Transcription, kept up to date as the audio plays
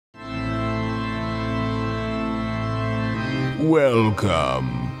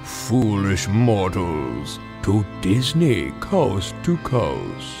Welcome, foolish mortals, to Disney Coast to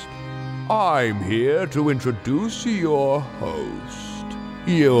Coast. I'm here to introduce your host,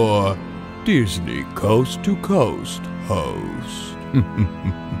 your Disney Coast to Coast host.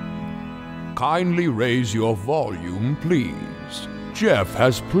 Kindly raise your volume, please. Jeff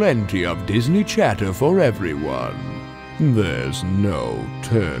has plenty of Disney chatter for everyone. There's no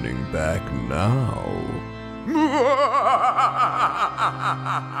turning back now.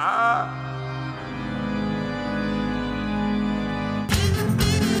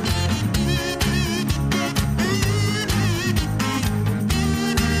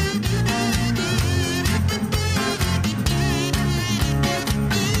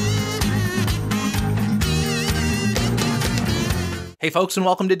 Hey folks, and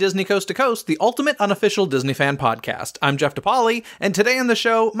welcome to Disney Coast to Coast, the ultimate unofficial Disney fan podcast. I'm Jeff DePauli, and today on the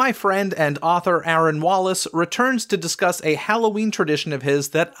show, my friend and author Aaron Wallace returns to discuss a Halloween tradition of his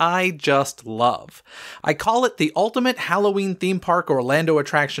that I just love. I call it the Ultimate Halloween Theme Park Orlando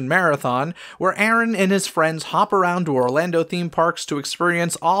Attraction Marathon, where Aaron and his friends hop around to Orlando theme parks to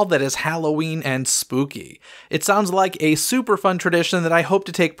experience all that is Halloween and spooky. It sounds like a super fun tradition that I hope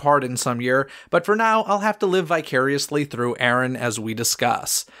to take part in some year, but for now, I'll have to live vicariously through Aaron as we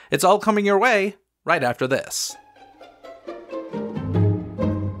discuss. It's all coming your way right after this.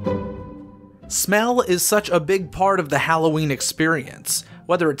 Smell is such a big part of the Halloween experience.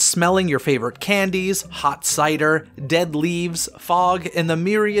 Whether it's smelling your favorite candies, hot cider, dead leaves, fog, and the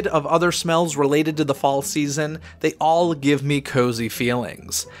myriad of other smells related to the fall season, they all give me cozy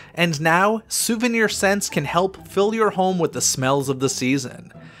feelings. And now, Souvenir Scents can help fill your home with the smells of the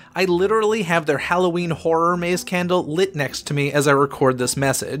season. I literally have their Halloween horror maze candle lit next to me as I record this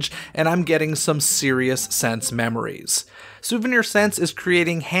message, and I'm getting some serious scents memories. Souvenir Scents is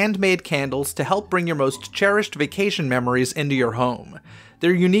creating handmade candles to help bring your most cherished vacation memories into your home.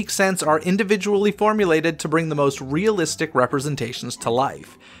 Their unique scents are individually formulated to bring the most realistic representations to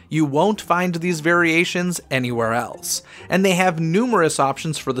life. You won't find these variations anywhere else. And they have numerous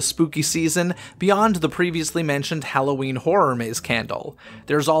options for the spooky season beyond the previously mentioned Halloween Horror Maze candle.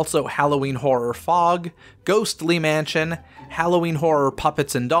 There's also Halloween Horror Fog, Ghostly Mansion, Halloween Horror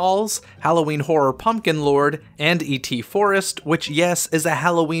Puppets and Dolls, Halloween Horror Pumpkin Lord, and E.T. Forest, which, yes, is a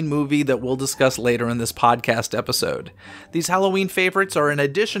Halloween movie that we'll discuss later in this podcast episode. These Halloween favorites are in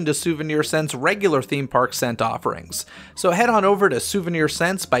addition to Souvenir Scents' regular theme park scent offerings. So head on over to Souvenir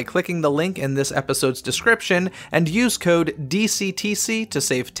Scents by clicking the link in this episode's description and use code DCTC to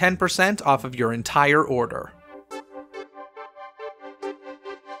save 10% off of your entire order.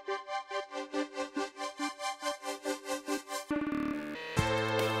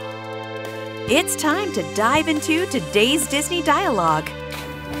 It's time to dive into today's Disney dialogue.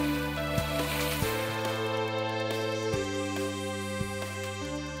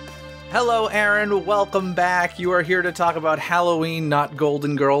 Hello, Aaron. Welcome back. You are here to talk about Halloween, not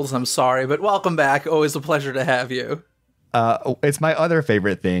Golden Girls. I'm sorry, but welcome back. Always a pleasure to have you. It's my other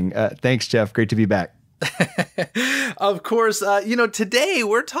favorite thing. Thanks, Jeff. Great to be back. Of course. Today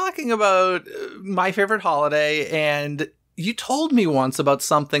we're talking about my favorite holiday, and you told me once about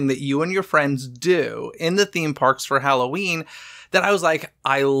something that you and your friends do in the theme parks for Halloween that I was like,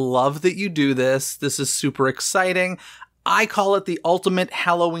 I love that you do this. This is super exciting. I call it the Ultimate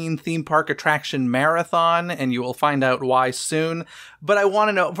Halloween Theme Park Attraction Marathon, and you will find out why soon. But I want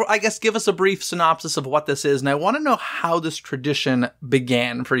to know, I guess, give us a brief synopsis of what this is, and I want to know how this tradition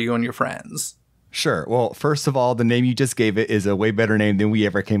began for you and your friends. Sure. Well, first of all, the name you just gave it is a way better name than we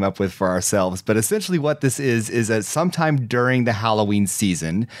ever came up with for ourselves. But essentially what this is that sometime during the Halloween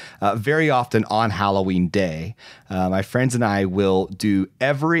season, very often on Halloween Day, my friends and I will do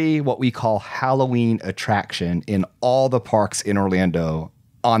every what we call Halloween attraction in all the parks in Orlando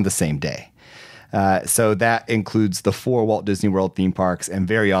on the same day. So that includes the 4 Walt Disney World theme parks, and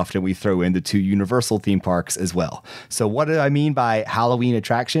very often we throw in the 2 Universal theme parks as well. So what do I mean by Halloween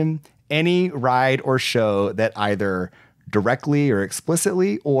attraction? Any ride or show that either directly or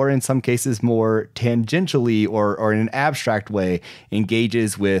explicitly, or in some cases more tangentially or in an abstract way,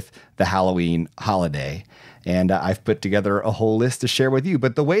 engages with the Halloween holiday. And I've put together a whole list to share with you.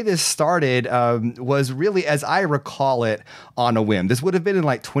 But the way this started was really, as I recall it, on a whim. This would have been in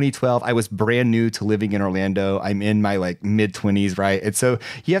like 2012. I was brand new to living in Orlando. I'm in my like mid-20s, right? And so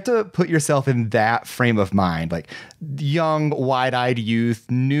you have to put yourself in that frame of mind, like young, wide-eyed youth,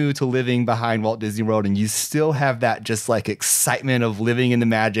 new to living behind Walt Disney World. And you still have that just like excitement of living in the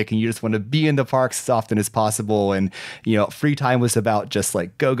magic, and you just want to be in the parks as often as possible. And, you know, free time was about just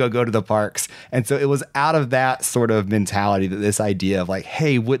like go to the parks. And so it was out of of that sort of mentality, that this idea of like,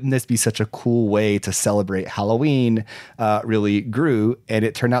 hey, wouldn't this be such a cool way to celebrate Halloween, really grew. And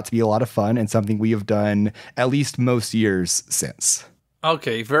it turned out to be a lot of fun and something we have done at least most years since.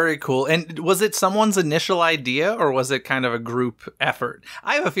 Okay, very cool. And was it someone's initial idea or was it kind of a group effort?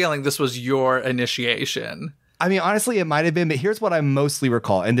 I have a feeling this was your initiation. I mean, honestly, it might have been, but here's what I mostly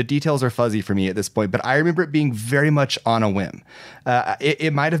recall, and the details are fuzzy for me at this point, but I remember it being very much on a whim.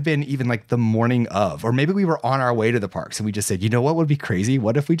 It might have been even like the morning of, or maybe we were on our way to the parks and we just said, you know what would be crazy?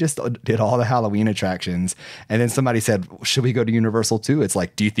 What if we just did all the Halloween attractions? And then somebody said, should we go to Universal too? It's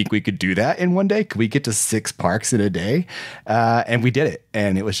like, do you think we could do that in one day? Could we get to 6 parks in a day? And we did it,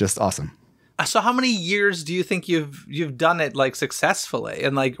 and it was just awesome. So how many years do you think you've done it like successfully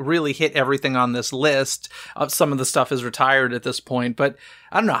and like really hit everything on this list? Some of the stuff is retired at this point, but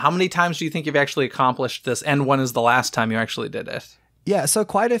I don't know. How many times do you think you've actually accomplished this? And when is the last time you actually did it? Yeah, so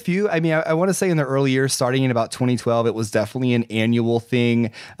quite a few. I mean, I want to say in the early years, starting in about 2012, it was definitely an annual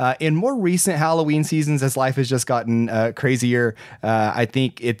thing. In more recent Halloween seasons, as life has just gotten crazier, I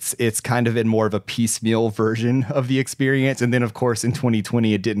think it's kind of in more of a piecemeal version of the experience. And then, of course, in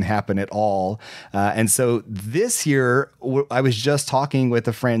 2020, it didn't happen at all. And so this year, I was just talking with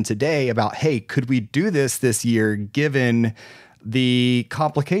a friend today about, hey, could we do this year, given the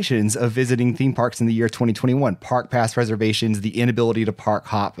complications of visiting theme parks in the year 2021, park pass reservations, the inability to park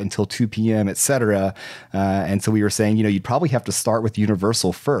hop until 2 p.m., etc. And so we were saying, you'd probably have to start with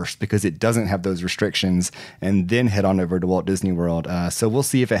Universal first because it doesn't have those restrictions, and then head on over to Walt Disney World. So we'll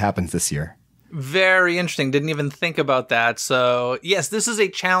see if it happens this year. Very interesting. Didn't even think about that. So yes, this is a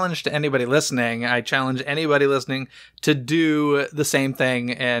challenge to anybody listening. I challenge anybody listening to do the same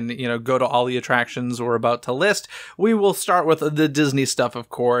thing and, go to all the attractions we're about to list. We will start with the Disney stuff, of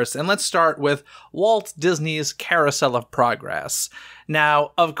course. And let's start with Walt Disney's Carousel of Progress.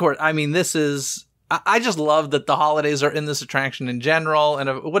 Now, of course, I mean, I just love that the holidays are in this attraction in general.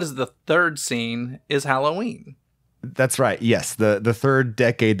 And what is the third scene is Halloween. That's right. Yes. The third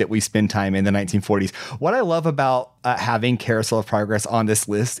decade that we spend time in, the 1940s. What I love about having Carousel of Progress on this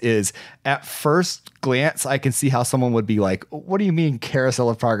list is, at first glance, I can see how someone would be like, what do you mean Carousel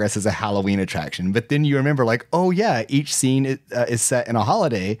of Progress is a Halloween attraction? But then you remember like, oh yeah, each scene is set in a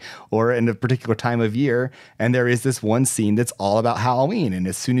holiday or in a particular time of year. And there is this one scene that's all about Halloween. And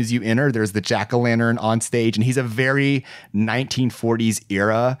as soon as you enter, there's the jack-o'-lantern on stage. And he's a very 1940s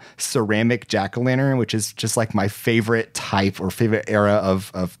era ceramic jack-o'-lantern, which is just like my favorite type or favorite era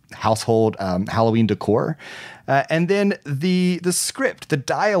of household Halloween decor. And then the script, the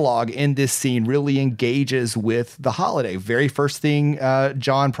dialogue in this scene really engages with the holiday. Very first thing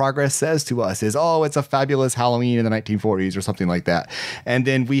John Progress says to us is, oh, it's a fabulous Halloween in the 1940s or something like that. And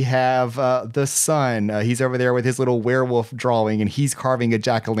then we have the son. He's over there with his little werewolf drawing, and he's carving a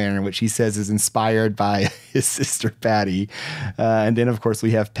jack-o'-lantern, which he says is inspired by his sister Patty. And then, of course,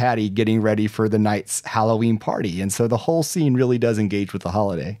 we have Patty getting ready for the night's Halloween party. And so the whole scene really does engage with the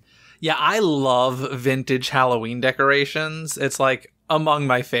holiday. Yeah, I love vintage Halloween decorations. It's like among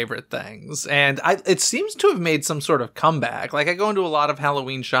my favorite things. And it seems to have made some sort of comeback. Like I go into a lot of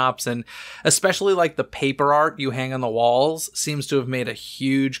Halloween shops, and especially like the paper art you hang on the walls seems to have made a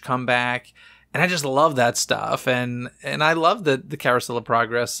huge comeback. And I just love that stuff. And I love that the Carousel of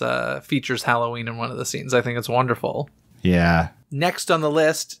Progress features Halloween in one of the scenes. I think it's wonderful. Yeah. Next on the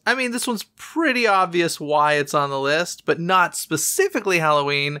list, I mean, this one's pretty obvious why it's on the list, but not specifically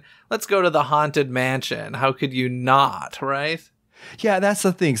Halloween. Let's go to the Haunted Mansion. How could you not, right? Yeah, that's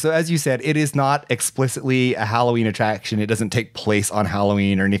the thing. So as you said, it is not explicitly a Halloween attraction. It doesn't take place on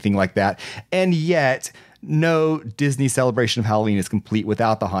Halloween or anything like that. And yet, no Disney celebration of Halloween is complete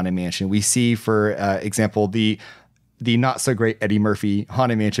without the Haunted Mansion. We see, for example, the not so great Eddie Murphy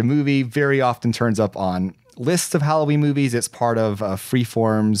Haunted Mansion movie very often turns up on lists of Halloween movies. It's part of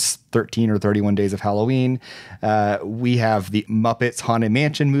Freeform's 13 or 31 Days of Halloween. We have the Muppets Haunted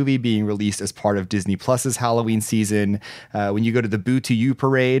Mansion movie being released as part of Disney Plus's Halloween season. When you go to the Boo to You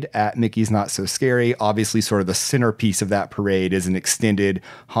parade at Mickey's Not So Scary, obviously sort of the centerpiece of that parade is an extended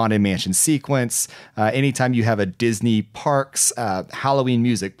Haunted Mansion sequence. Anytime you have a Disney Parks Halloween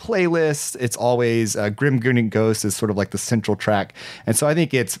music playlist, it's always Grim Grinning Ghost is sort of like the central track. And so I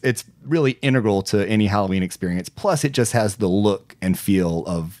think it's really integral to any Halloween experience. Plus, it just has the look and feel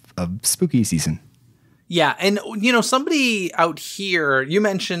of spooky season. Yeah, and somebody out here, you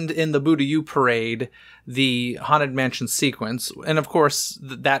mentioned in the Boo to You parade the Haunted Mansion sequence, and of course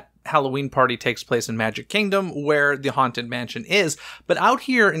that Halloween party takes place in Magic Kingdom, where the Haunted Mansion is. But out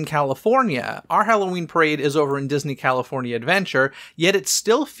here in California, our Halloween parade is over in Disney California Adventure, yet it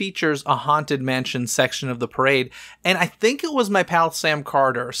still features a Haunted Mansion section of the parade. And I think it was my pal Sam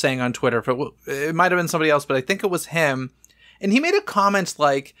Carter saying on Twitter, it might have been somebody else, but I think it was him. And he made a comment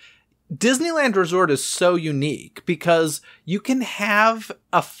like, Disneyland Resort is so unique because you can have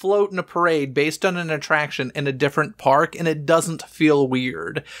a float in a parade based on an attraction in a different park and it doesn't feel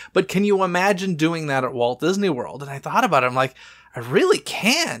weird. But can you imagine doing that at Walt Disney World? And I thought about it. I'm like, I really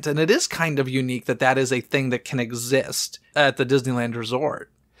can't. And it is kind of unique that that is a thing that can exist at the Disneyland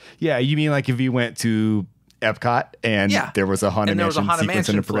Resort. Yeah, you mean like if you went to Epcot and there was a Haunted Mansion sequence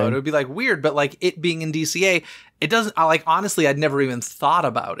in a parade? Float, it would be like weird, but like it being in DCA, it doesn't, like, honestly, I'd never even thought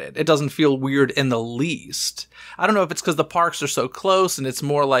about it. It doesn't feel weird in the least. I don't know if it's because the parks are so close and it's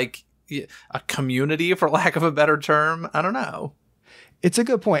more like a community, for lack of a better term. I don't know. It's a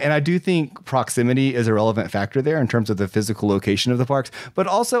good point. And I do think proximity is a relevant factor there in terms of the physical location of the parks. But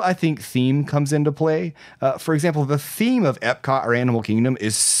also, I think theme comes into play. For example, the theme of Epcot or Animal Kingdom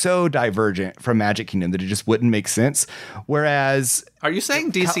is so divergent from Magic Kingdom that it just wouldn't make sense. Whereas... Are you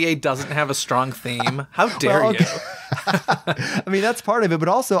saying DCA doesn't have a strong theme? How dare you? I mean, that's part of it. But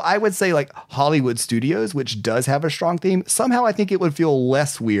also, I would say like Hollywood Studios, which does have a strong theme, somehow I think it would feel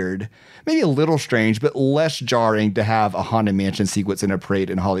less weird, maybe a little strange, but less jarring to have a Haunted Mansion sequence in a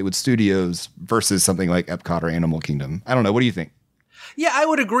parade in Hollywood Studios versus something like Epcot or Animal Kingdom. I don't know. What do you think? Yeah, I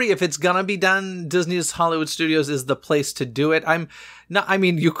would agree. If it's gonna be done, Disney's Hollywood Studios is the place to do it. I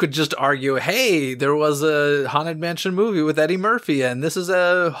mean, you could just argue, hey, there was a Haunted Mansion movie with Eddie Murphy, and this is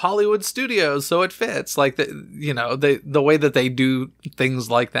a Hollywood Studios, so it fits. Like the way that they do things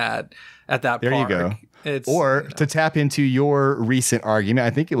like that at that there park. There you go. Or to tap into your recent argument, I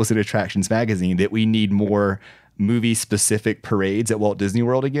think it was in Attractions Magazine, that we need more movie-specific parades at Walt Disney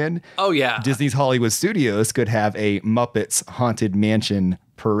World again. Oh, yeah. Disney's Hollywood Studios could have a Muppets Haunted Mansion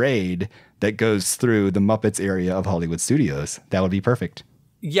parade that goes through the Muppets area of Hollywood Studios. That would be perfect.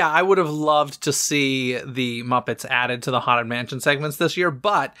 Yeah, I would have loved to see the Muppets added to the Haunted Mansion segments this year,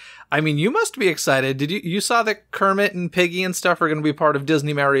 but, I mean, you must be excited. Did you saw that Kermit and Piggy and stuff are going to be part of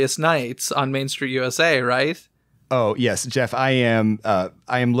Disney Merriest Nights on Main Street USA, right? Oh, yes, Jeff, I am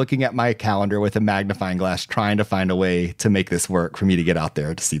looking at my calendar with a magnifying glass trying to find a way to make this work for me to get out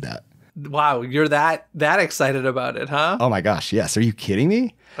there to see that. Wow, you're that excited about it, huh? Oh my gosh, yes. Are you kidding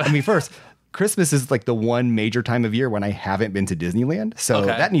me? I mean, first, Christmas is like the one major time of year when I haven't been to Disneyland. So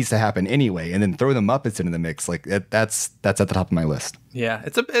that needs to happen anyway. And then throw the Muppets into the mix. Like that's at the top of my list. Yeah,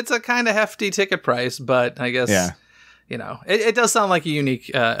 it's a kind of hefty ticket price, but I guess it does sound like a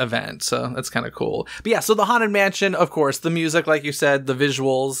unique event, so that's kind of cool. But yeah, so the Haunted Mansion, of course, the music, like you said, the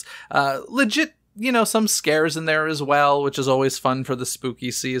visuals, legit, some scares in there as well, which is always fun for the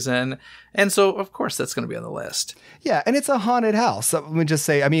spooky season. And so, of course, that's going to be on the list. Yeah, and it's a haunted house. So let me just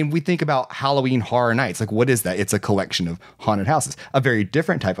say, we think about Halloween Horror Nights. Like, what is that? It's a collection of haunted houses, a very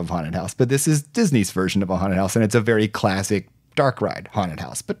different type of haunted house. But this is Disney's version of a haunted house, and it's a very classic dark ride haunted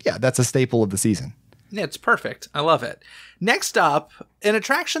house. But yeah, that's a staple of the season. Yeah, it's perfect. I love it. Next up, an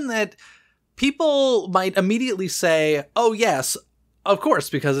attraction that people might immediately say, oh, yes, of course,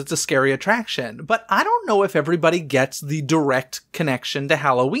 because it's a scary attraction. But I don't know if everybody gets the direct connection to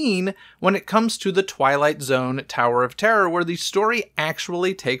Halloween when it comes to the Twilight Zone Tower of Terror, where the story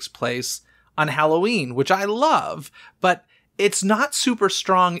actually takes place on Halloween, which I love. But it's not super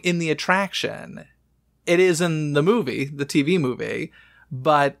strong in the attraction. It is in the movie, the TV movie.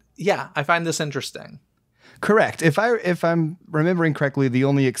 But yeah, I find this interesting. Correct. If I'm remembering correctly, the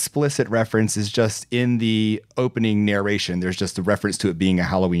only explicit reference is just in the opening narration. There's just a reference to it being a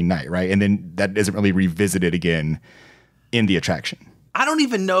Halloween night, right? And then that isn't really revisited again in the attraction. I don't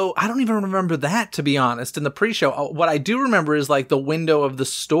even remember that, to be honest, in the pre-show. What I do remember is like the window of the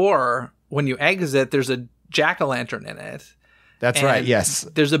store, when you exit, there's a jack-o'-lantern in it. That's right, yes.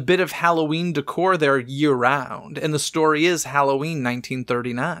 There's a bit of Halloween decor there year-round, and the story is Halloween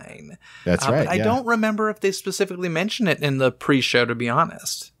 1939. That's right, but I don't remember if they specifically mention it in the pre-show, to be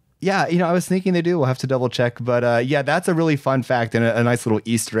honest. Yeah, I was thinking they do. We'll have to double-check. But yeah, that's a really fun fact and a nice little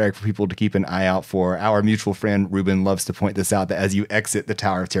Easter egg for people to keep an eye out for. Our mutual friend, Ruben, loves to point this out, that as you exit the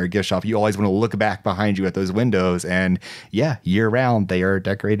Tower of Terror gift shop, you always want to look back behind you at those windows. And yeah, year-round, they are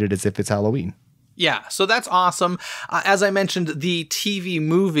decorated as if it's Halloween. Yeah, so that's awesome. As I mentioned, the TV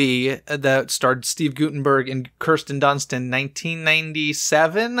movie that starred Steve Guttenberg and Kirsten Dunst in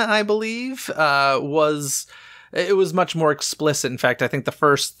 1997, I believe, was much more explicit. In fact, I think the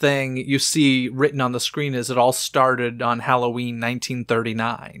first thing you see written on the screen is it all started on Halloween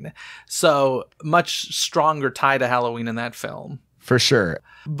 1939. So much stronger tie to Halloween in that film. For sure.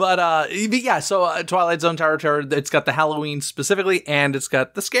 But yeah, so Twilight Zone Tower of Terror, it's got the Halloween specifically, and it's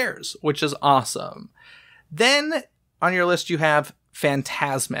got the scares, which is awesome. Then on your list, you have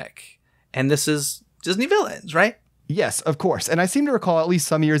Phantasmic, and this is Disney villains, right? Yes, of course. And I seem to recall at least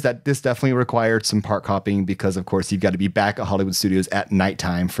some years that this definitely required some park hopping because, of course, you've got to be back at Hollywood Studios at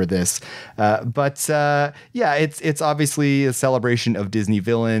nighttime for this. But it's obviously a celebration of Disney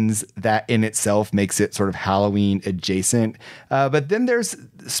villains that in itself makes it sort of Halloween adjacent. But then there's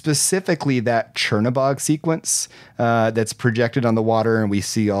specifically that Chernobog sequence that's projected on the water, and we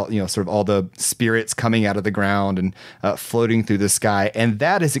see all, sort of all the spirits coming out of the ground and floating through the sky. And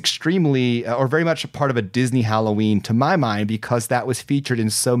that is extremely or very much a part of a Disney Halloween to my mind, because that was featured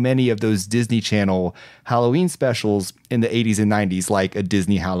in so many of those Disney Channel Halloween specials in the 80s and 90s, like a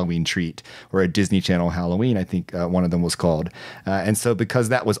Disney Halloween Treat or a Disney Channel Halloween, I think one of them was called. And so because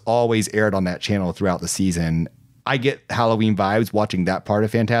that was always aired on that channel throughout the season, I get Halloween vibes watching that part of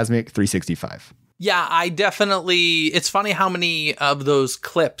Phantasmic 365. Yeah, I definitely, it's funny how many of those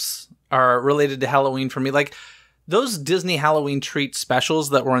clips are related to Halloween for me. Like those Disney Halloween Treat specials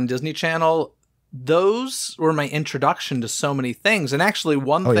that were on Disney Channel, those were my introduction to so many things. And actually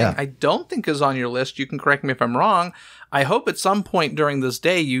one thing I don't think is on your list, you can correct me if I'm wrong, I hope at some point during this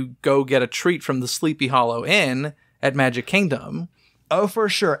day you go get a treat from the Sleepy Hollow Inn at Magic Kingdom. Oh, for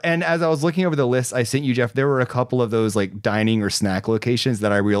sure. And as I was looking over the list I sent you, Jeff, there were a couple of those like dining or snack locations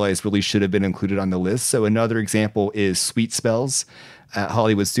that I realized really should have been included on the list. So another example is Sweet Spells at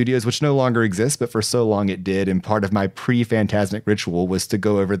Hollywood Studios, which no longer exists, but for so long it did. And part of my pre-Phantasmic ritual was to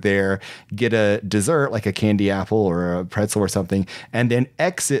go over there, get a dessert like a candy apple or a pretzel or something, and then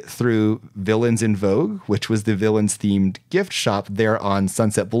exit through Villains in Vogue, which was the Villains themed gift shop there on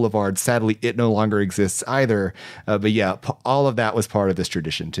Sunset Boulevard. Sadly, it no longer exists either. But yeah, all of that was part of this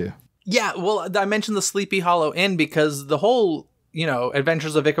tradition too. Yeah, well, I mentioned the Sleepy Hollow Inn because the whole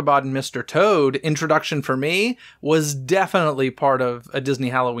Adventures of Ichabod and Mr. Toad introduction for me was definitely part of a Disney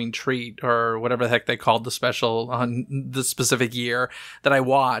Halloween Treat or whatever the heck they called the special on the specific year that I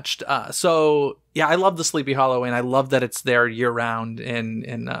watched. So yeah, I love the Sleepy Hollow Inn. I love that it's there year round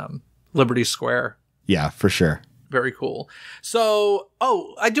in Liberty Square. Yeah, for sure. Very cool. So,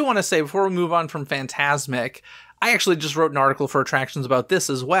 I do want to say before we move on from Phantasmic, I actually just wrote an article for Attractions about this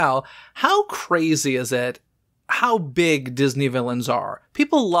as well. How crazy is it how big Disney villains are?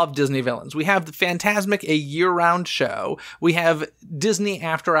 People love Disney villains. We have the Phantasmic, a year-round show. We have Disney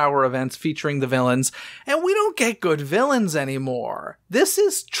after-hour events featuring the villains, and we don't get good villains anymore. This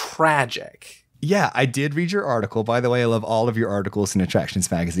is tragic. Yeah, I did read your article. By the way, I love all of your articles in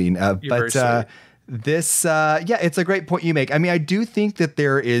Attractions Magazine. You're very sweet. This, it's a great point you make. I mean, I do think that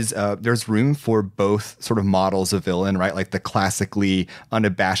there's room for both sort of models of villain, right? Like the classically,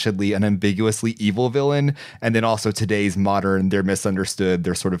 unabashedly, unambiguously evil villain, and then also today's modern, they're misunderstood,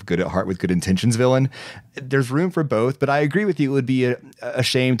 they're sort of good at heart with good intentions villain. There's room for both, but I agree with you. It would be a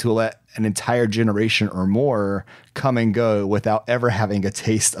shame to let an entire generation or more come and go without ever having a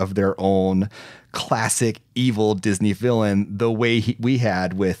taste of their own classic evil Disney villain the way we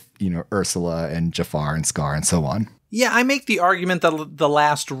had with, Ursula and Jafar and Scar and so on. Yeah, I make the argument that the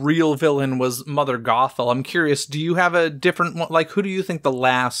last real villain was Mother Gothel. I'm curious, do you have a different one? Like, who do you think the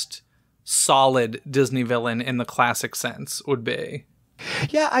last solid Disney villain in the classic sense would be?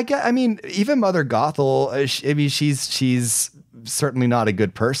 Yeah, I mean, even Mother Gothel, she's certainly not a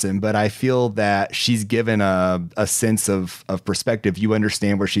good person, but I feel that she's given a sense of perspective. You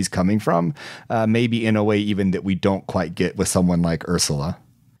understand where she's coming from, maybe in a way even that we don't quite get with someone like Ursula.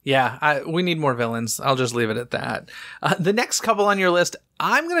 Yeah, we need more villains. I'll just leave it at that. The next couple on your list,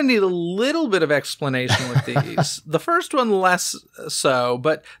 I'm going to need a little bit of explanation with these. The first one less so,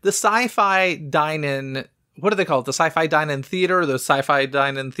 but the Sci-Fi Dine-In, what do they call it? The Sci-Fi Dine-In Theater, the Sci-Fi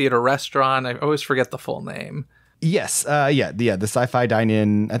Dine-In Theater Restaurant. I always forget the full name. Yes. The Sci-Fi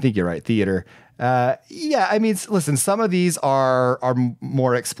Dine-In, I think you're right, theater. I mean, listen, some of these are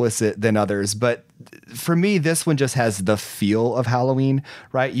more explicit than others, but for me, this one just has the feel of Halloween,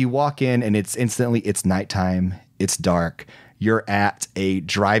 right? You walk in and it's nighttime, it's dark. You're at a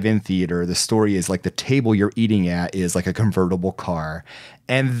drive-in theater. The story is like the table you're eating at is like a convertible car.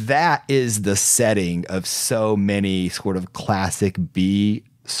 And that is the setting of so many sort of classic B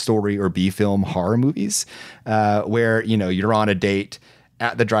story or B film horror movies, where, you're on a date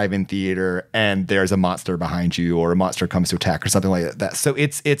at the drive-in theater and there's a monster behind you or a monster comes to attack or something like that. So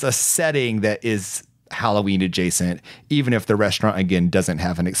it's a setting that is Halloween adjacent, even if the restaurant, again, doesn't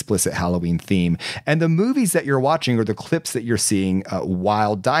have an explicit Halloween theme. And the movies that you're watching or the clips that you're seeing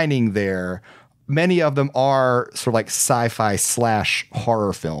while dining there many of them are sort of like sci-fi /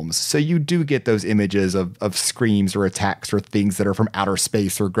 horror films. So you do get those images of screams or attacks or things that are from outer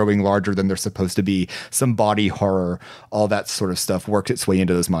space or growing larger than they're supposed to be. Some body horror, all that sort of stuff works its way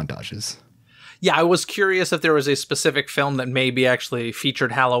into those montages. Yeah, I was curious if there was a specific film that maybe actually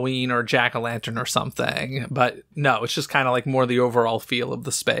featured Halloween or Jack-o'-lantern or something. But no, it's just kind of like more the overall feel of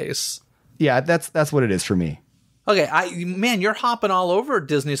the space. Yeah, that's what it is for me. Okay, man, you're hopping all over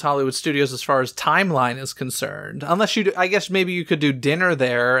Disney's Hollywood Studios as far as timeline is concerned. Unless I guess maybe you could do dinner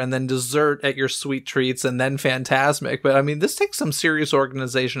there and then dessert at your Sweet Treats and then Fantasmic. But I mean, this takes some serious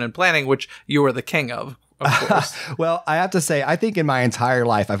organization and planning, which you are the king of course. Well, I have to say, I think in my entire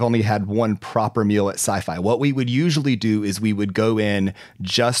life, I've only had one proper meal at Sci-Fi. What we would usually do is we would go in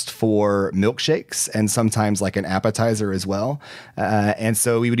just for milkshakes and sometimes like an appetizer as well. And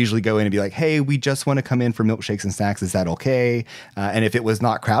so we would usually go in and be like, hey, we just want to come in for milkshakes and snacks. Is that okay? And if it was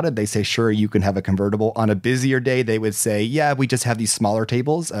not crowded, they say, sure, you can have a convertible. On a busier day, they would say, yeah, we just have these smaller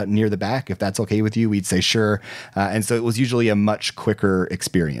tables near the back. If that's okay with you, we'd say, sure. And so it was usually a much quicker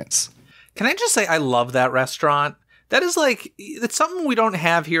experience. Can I just say I love that restaurant? That is like, it's something we don't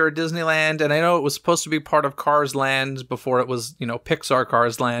have here at Disneyland. And I know it was supposed to be part of Cars Land before it was, Pixar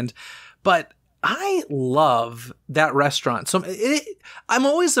Cars Land. But I love that restaurant. So I'm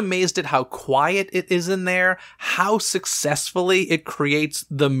always amazed at how quiet it is in there, how successfully it creates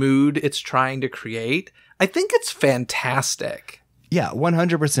the mood it's trying to create. I think it's fantastic. Yeah,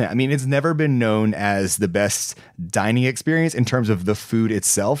 100%. I mean, it's never been known as the best dining experience in terms of the food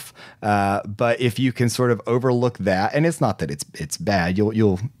itself. But if you can sort of overlook that, and it's not that it's bad,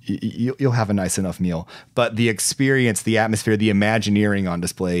 you'll have a nice enough meal. But the experience, the atmosphere, the Imagineering on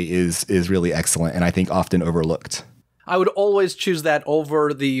display is really excellent, and I think often overlooked. I would always choose that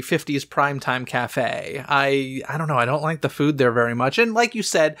over the 50s Primetime Cafe. I don't know. I don't like the food there very much. And like you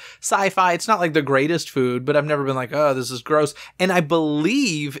said, Sci-Fi, it's not like the greatest food, but I've never been like, oh, this is gross. And I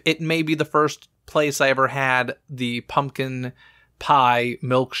believe it may be the first place I ever had the pumpkin pie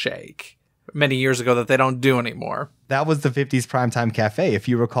milkshake many years ago that they don't do anymore. That was the 50s Primetime Cafe. If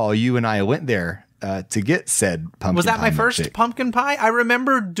you recall, you and I went there to get said pumpkin pie. Was that my milkshake. First pumpkin pie? I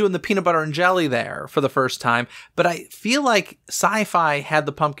remember doing the peanut butter and jelly there for the first time, but I feel like Sci-Fi had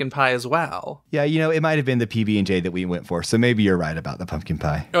the pumpkin pie as well. Yeah, it might have been the PB&J that we went for, so maybe you're right about the pumpkin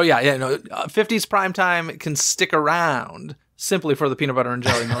pie. Oh, yeah, no, 50s Primetime can stick around simply for the peanut butter and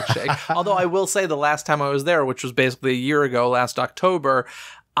jelly milkshake. Although I will say the last time I was there, which was basically a year ago, last October,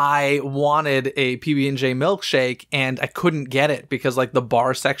 I wanted a PB&J milkshake and I couldn't get it because like the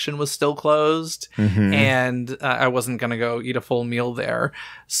bar section was still closed and I wasn't going to go eat a full meal there.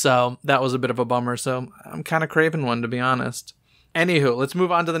 So that was a bit of a bummer. So I'm kind of craving one, to be honest. Anywho, let's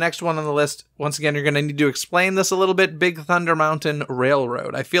move on to the next one on the list. Once again, you're going to need to explain this a little bit. Big Thunder Mountain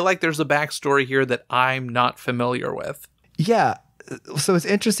Railroad. I feel like there's a backstory here that I'm not familiar with. Yeah. So it's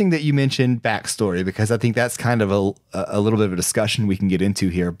interesting that you mentioned backstory because I think that's kind of a little bit of a discussion we can get into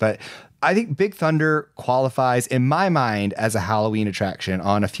here. But I think Big Thunder qualifies, in my mind, as a Halloween attraction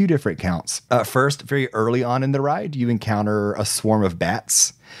on a few different counts. First, very early on in the ride, you encounter a swarm of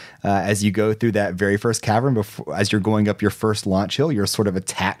bats. As you go through that very first cavern, as you're going up your first launch hill, you're sort of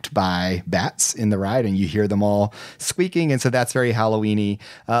attacked by bats in the ride and you hear them all squeaking. And so that's very Halloween-y.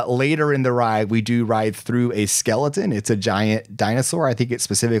 Later in the ride, we do ride through a skeleton. It's a giant dinosaur. I think it's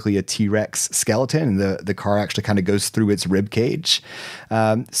specifically a T-Rex skeleton. And the car actually kind of goes through its rib cage.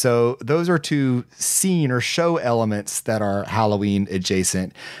 So those are two scene or show elements that are Halloween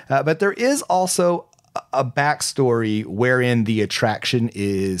adjacent. But there is also a backstory wherein the attraction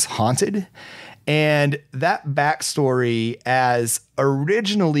is haunted. And that backstory, as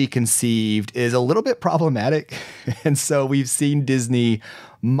originally conceived, is a little bit problematic. And so we've seen Disney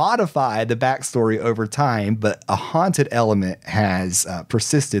modify the backstory over time, but a haunted element has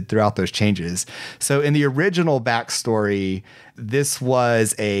persisted throughout those changes. So in the original backstory, this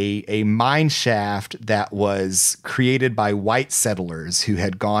was a mine shaft that was created by white settlers who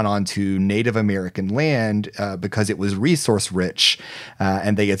had gone onto Native American land because it was resource rich,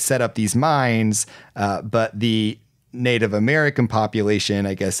 and they had set up these mines, but the Native American population,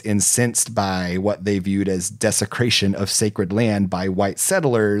 I guess, incensed by what they viewed as desecration of sacred land by white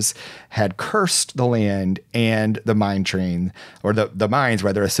settlers, had cursed the land and the mine train, or the mines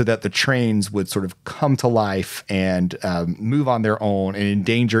rather, so that the trains would sort of come to life and move on their own and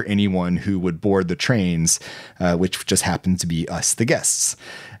endanger anyone who would board the trains, which just happened to be us, the guests,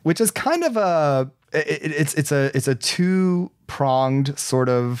 which is kind of it's a two-pronged sort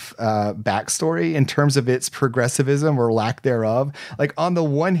of backstory in terms of its progressivism or lack thereof. Like on the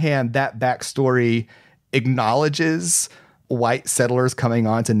one hand, that backstory acknowledges white settlers coming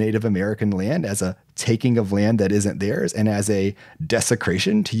onto Native American land as a taking of land that isn't theirs and as a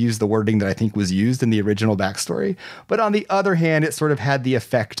desecration, to use the wording that I think was used in the original backstory. But on the other hand, it sort of had the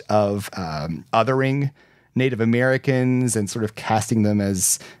effect of othering Native Americans and sort of casting them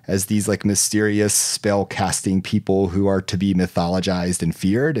as these like mysterious spell casting people who are to be mythologized and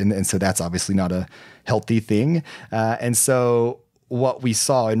feared. And so that's obviously not a healthy thing. And so what we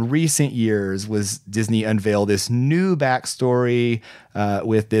saw in recent years was Disney unveil this new backstory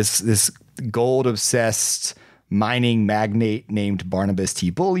with this gold-obsessed mining magnate named Barnabas T.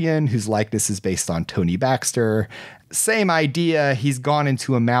 Bullion, whose likeness is based on Tony Baxter. Same idea. He's gone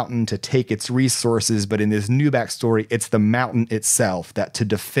into a mountain to take its resources, but in this new backstory, it's the mountain itself that, to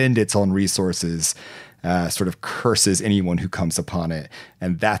defend its own resources, sort of curses anyone who comes upon it.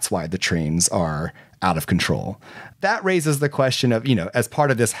 And that's why the trains are out of control. That raises the question of, as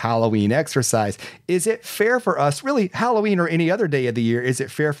part of this Halloween exercise, is it fair for us, really Halloween or any other day of the year, is it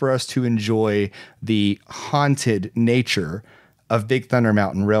fair for us to enjoy the haunted nature of Big Thunder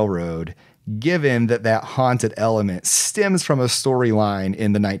Mountain Railroad, given that haunted element stems from a storyline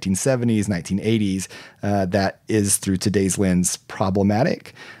in the 1970s, 1980s, that is, through today's lens,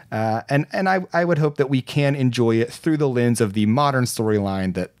 problematic? And I would hope that we can enjoy it through the lens of the modern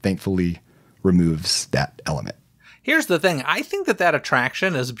storyline that thankfully removes that element. Here's the thing. I think that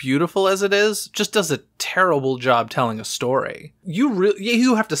attraction, as beautiful as it is, just does a terrible job telling a story.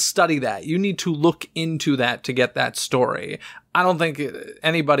 You have to study that. You need to look into that to get that story. I don't think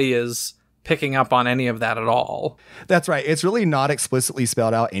anybody is picking up on any of that at all. That's right. It's really not explicitly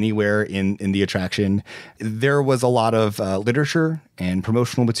spelled out anywhere in the attraction. There was a lot of literature and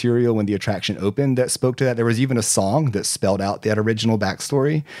promotional material when the attraction opened that spoke to that. There was even a song that spelled out that original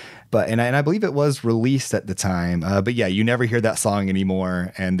backstory. And I believe it was released at the time. But yeah, you never hear that song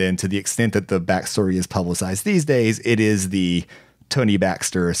anymore. And then to the extent that the backstory is publicized these days, it is the Tony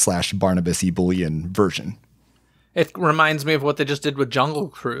Baxter / Barnabas E. Bullion version. It reminds me of what they just did with Jungle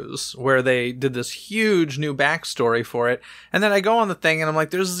Cruise, where they did this huge new backstory for it. And then I go on the thing and I'm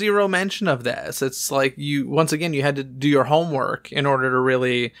like, there's zero mention of this. It's like once again, you had to do your homework in order to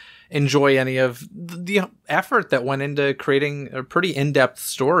really enjoy any of the effort that went into creating a pretty in-depth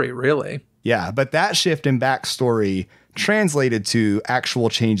story, really. Yeah, but that shift in backstory translated to actual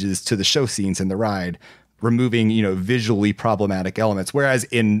changes to the show scenes in the ride, removing, visually problematic elements. Whereas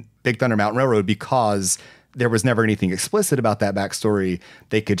in Big Thunder Mountain Railroad, because there was never anything explicit about that backstory,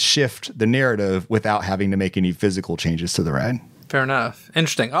 they could shift the narrative without having to make any physical changes to the ride. Fair enough.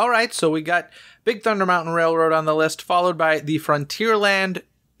 Interesting. All right, so we got Big Thunder Mountain Railroad on the list, followed by the Frontierland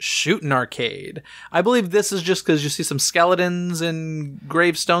Shootin' Arcade. I believe this is just because you see some skeletons and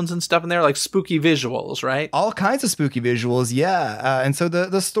gravestones and stuff in there, like spooky visuals, right? All kinds of spooky visuals, yeah. And so the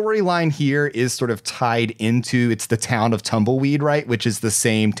storyline here is sort of tied into, it's the town of Tumbleweed, right? Which is the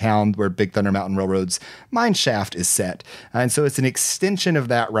same town where Big Thunder Mountain Railroad's mine shaft is set. And so it's an extension of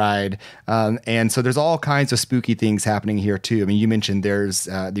that ride. And so there's all kinds of spooky things happening here too. I mean, you mentioned there's,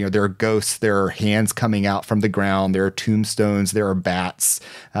 there are ghosts, there are hands coming out from the ground, there are tombstones, there are bats.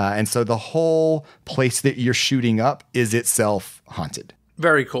 And so the whole place that you're shooting up is itself haunted.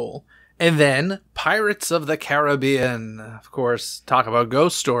 Very cool. And then Pirates of the Caribbean. Of course, talk about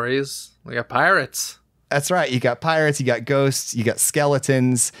ghost stories. We got pirates. That's right. You got pirates, you got ghosts, you got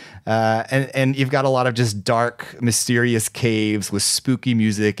skeletons, and you've got a lot of just dark, mysterious caves with spooky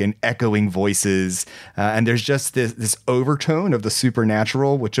music and echoing voices. And there's just this overtone of the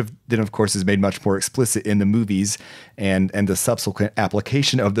supernatural, which then, of course, is made much more explicit in the movies and the subsequent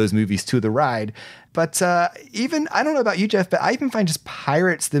application of those movies to the ride. But even, I don't know about you, Jeff, but I even find just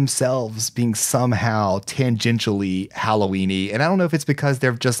pirates themselves being somehow tangentially Halloween-y. And I don't know if it's because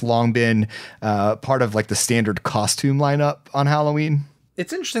they've just long been part of like the standard costume lineup on Halloween.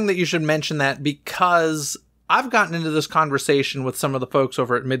 It's interesting that you should mention that, because I've gotten into this conversation with some of the folks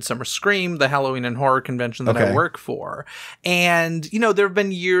over at Midsummer Scream, the Halloween and horror convention that I work for. And, there have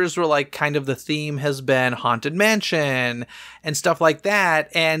been years where like kind of the theme has been Haunted Mansion and stuff like that.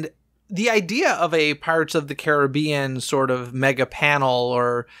 And the idea of a Pirates of the Caribbean sort of mega panel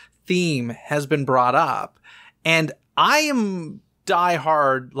or theme has been brought up. And I am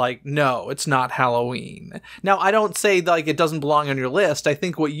diehard, like, no, it's not Halloween. Now, I don't say like it doesn't belong on your list. I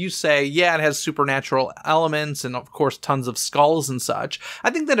think what you say, yeah, it has supernatural elements and of course tons of skulls and such.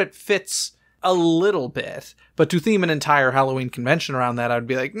 I think that it fits a little bit, but to theme an entire Halloween convention around that, I'd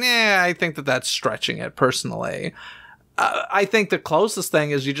be like, nah, I think that that's stretching it personally. I think the closest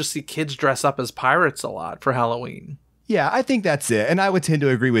thing is you just see kids dress up as pirates a lot for Halloween. Yeah, I think that's it. And I would tend to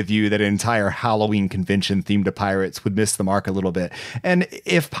agree with you that an entire Halloween convention themed to pirates would miss the mark a little bit. And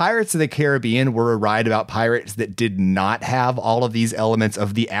if Pirates of the Caribbean were a ride about pirates that did not have all of these elements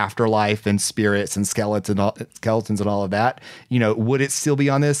of the afterlife and spirits and skeletons and all of that, would it still be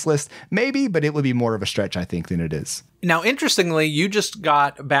on this list? Maybe, but it would be more of a stretch, I think, than it is. Now, interestingly, you just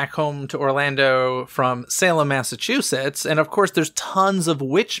got back home to Orlando from Salem, Massachusetts. And of course, there's tons of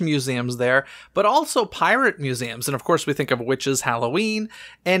witch museums there, but also pirate museums. And of course, we think of witches Halloween.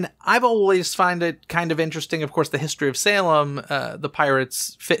 And I've always find it kind of interesting. Of course, the history of Salem, the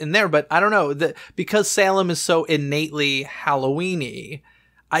pirates fit in there. But I don't know, because Salem is so innately Halloween-y,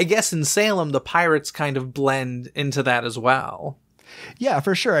 I guess in Salem, the pirates kind of blend into that as well. Yeah,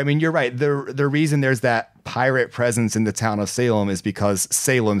 for sure. I mean, you're right. The reason there's that pirate presence in the town of Salem is because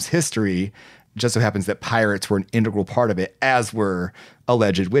Salem's history just so happens that pirates were an integral part of it, as were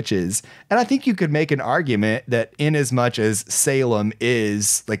alleged witches. And I think you could make an argument that in as much as Salem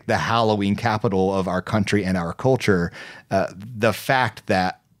is like the Halloween capital of our country and our culture, the fact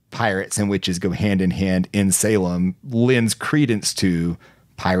that pirates and witches go hand in hand in Salem lends credence to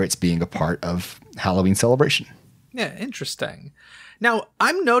pirates being a part of Halloween celebration. Yeah, interesting. Now,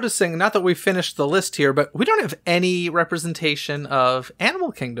 I'm noticing, not that we finished the list here, but we don't have any representation of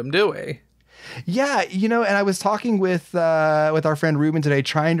Animal Kingdom, do we? Yeah, and I was talking with our friend Ruben today,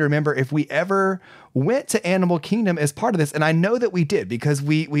 trying to remember if we ever went to Animal Kingdom as part of this. And I know that we did, because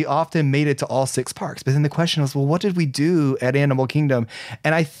we often made it to all 6 parks. But then the question was, well, what did we do at Animal Kingdom?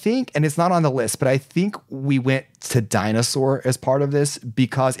 And I think, and it's not on the list, but I think we went to Dinosaur as part of this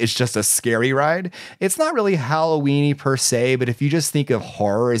because it's just a scary ride. It's not really Halloween-y per se, but if you just think of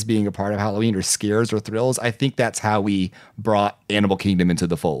horror as being a part of Halloween, or scares or thrills, I think that's how we brought Animal Kingdom into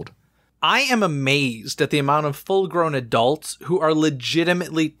the fold. I am amazed at the amount of full-grown adults who are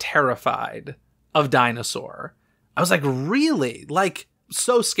legitimately terrified of Dinosaur. I was like, really? Like,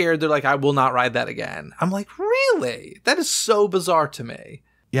 so scared, they're like, I will not ride that again. I'm like, really? That is so bizarre to me.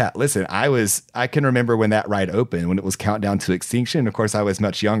 Yeah, listen, I can remember when that ride opened, when it was Countdown to Extinction. Of course, I was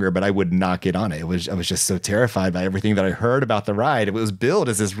much younger, but I would not get on it. I was just so terrified by everything that I heard about the ride. It was billed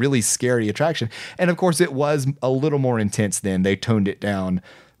as this really scary attraction. And of course, it was a little more intense then. They toned it down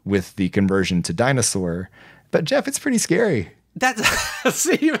with the conversion to Dinosaur. But Jeff, it's pretty scary.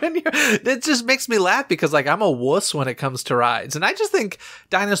 It just makes me laugh because, like, I'm a wuss when it comes to rides. And I just think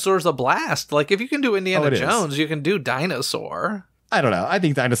Dinosaur's a blast. Like, if you can do Indiana Jones, you can do Dinosaur. I don't know. I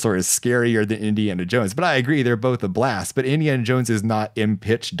think Dinosaur is scarier than Indiana Jones, but I agree they're both a blast. But Indiana Jones is not in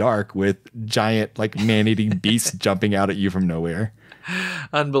pitch dark with giant, like, man-eating beasts jumping out at you from nowhere.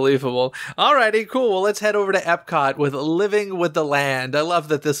 Unbelievable. Alrighty, cool. Well, let's head over to Epcot with Living with the Land. I love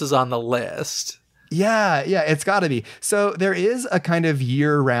that this is on the list. Yeah, it's got to be. So there is a kind of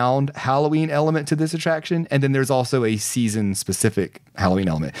year-round Halloween element to this attraction, and then there's also a season-specific Halloween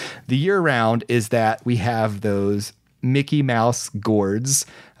element. The year-round is that we have those Mickey Mouse gourds,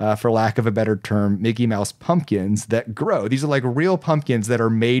 for lack of a better term, Mickey Mouse pumpkins that grow. These are like real pumpkins that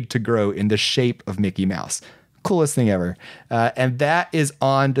are made to grow in the shape of Mickey Mouse. Coolest thing ever. And that is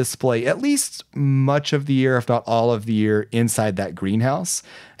on display at least much of the year, if not all of the year, inside that greenhouse.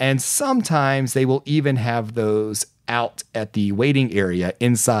 And sometimes they will even have those out at the waiting area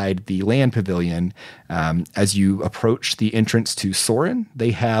inside the land pavilion. As you approach the entrance to Soarin', they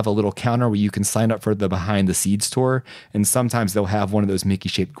have a little counter where you can sign up for the behind the scenes tour. And sometimes they'll have one of those Mickey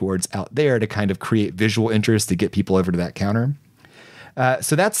shaped gourds out there to kind of create visual interest to get people over to that counter.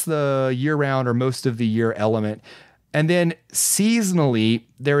 So that's the year-round or most of the year element. And then seasonally,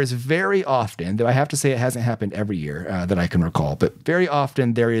 there is very often, though I have to say it hasn't happened every year that I can recall, but very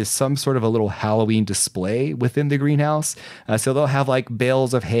often there is some sort of a little Halloween display within the greenhouse. So they'll have like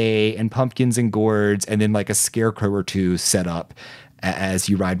bales of hay and pumpkins and gourds and then like a scarecrow or two set up as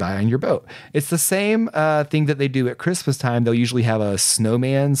you ride by on your boat. It's the same thing that they do at Christmas time. They'll usually have a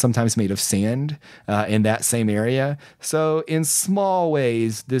snowman, sometimes made of sand, in that same area. So in small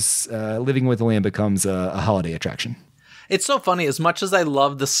ways, this Living with the Land becomes a holiday attraction. It's so funny. As much as I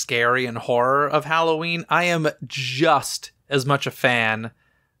love the scary and horror of Halloween, I am just as much a fan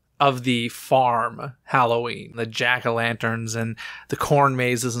of the farm Halloween, the jack-o'-lanterns and the corn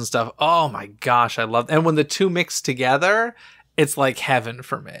mazes and stuff. Oh my gosh, I love it. And when the two mix together, it's like heaven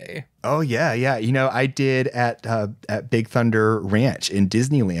for me. Oh, yeah. I did at Big Thunder Ranch in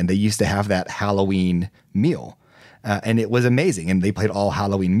Disneyland. They used to have that Halloween meal. and it was amazing. And they played all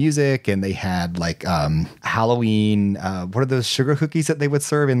Halloween music, and they had like Halloween. What are those sugar cookies that they would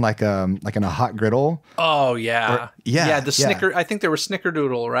serve in like in a hot griddle? Oh yeah, The Snicker. Yeah. I think they were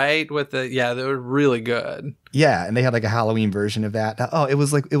Snickerdoodle, right? They were really good. Yeah, and they had like a Halloween version of that. It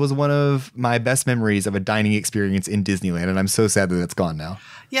was one of my best memories of a dining experience in Disneyland, and I'm so sad that it's gone now.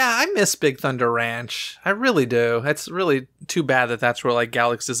 Yeah, I miss Big Thunder Ranch. I really do. It's really too bad that that's where like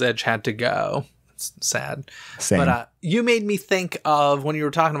Galaxy's Edge had to go. It's sad. Same. But you made me think of, when you were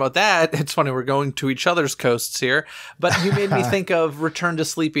talking about that, it's funny, we're going to each other's coasts here, but you made me think of Return to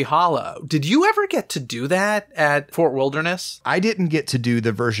Sleepy Hollow. Did you ever get to do that at Fort Wilderness? I didn't get to do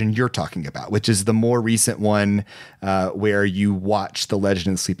the version you're talking about, which is the more recent one where you watch The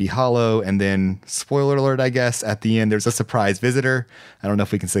Legend of Sleepy Hollow, and then, spoiler alert, I guess, at the end, there's a surprise visitor. I don't know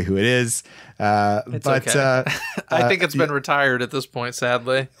if we can say who it is. It's okay. I think it's been retired at this point,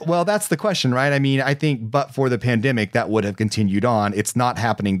 sadly. Well, that's the question, right? I mean, I think but for the pandemic, that would have continued on. It's not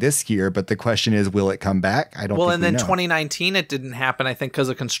happening this year, but the question is, will it come back? I don't think and then know. 2019, it didn't happen, I think, because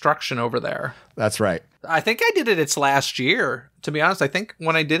of construction over there. That's right. I think I did its last year. To be honest, I think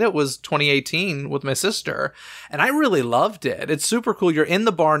when I did it was 2018 with my sister, and I really loved it. It's super cool. You're in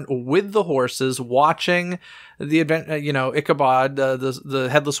the barn with the horses, watching the event. Ichabod, the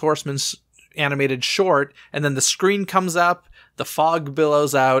Headless Horseman's animated short, and then the screen comes up, the fog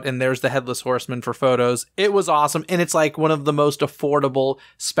billows out, and there's the Headless Horseman for photos. It was awesome, and it's like one of the most affordable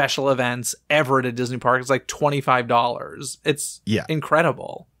special events ever at a Disney park. It's like $25. It's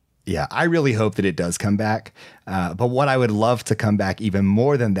incredible. Yeah, I really hope that it does come back. But what I would love to come back even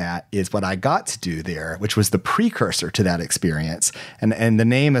more than that is what I got to do there, which was the precursor to that experience. And the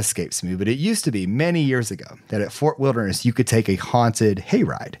name escapes me, but it used to be many years ago that at Fort Wilderness, you could take a haunted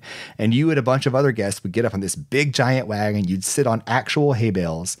hayride. And you and a bunch of other guests would get up on this big giant wagon. You'd sit on actual hay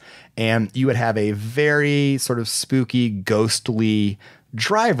bales, and you would have a very sort of spooky, ghostly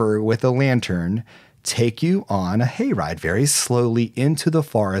driver with a lantern take you on a hayride very slowly into the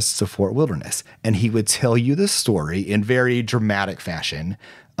forests of Fort Wilderness. And he would tell you the story in very dramatic fashion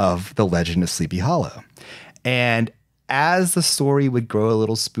of The Legend of Sleepy Hollow. And as the story would grow a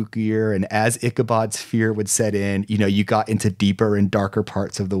little spookier, and as Ichabod's fear would set in, you got into deeper and darker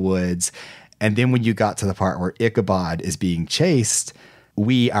parts of the woods. And then when you got to the part where Ichabod is being chased,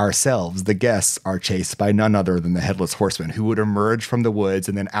 we ourselves, the guests, are chased by none other than the Headless Horseman, who would emerge from the woods,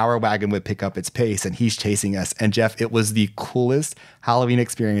 and then our wagon would pick up its pace, and he's chasing us. And Jeff, it was the coolest Halloween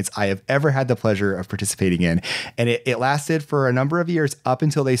experience I have ever had the pleasure of participating in. And it lasted for a number of years up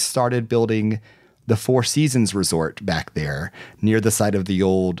until they started building the Four Seasons Resort back there near the site of the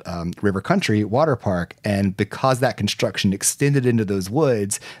old River Country water park. And because that construction extended into those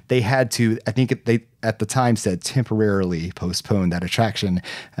woods, they had to, I think they at the time said, temporarily postpone that attraction,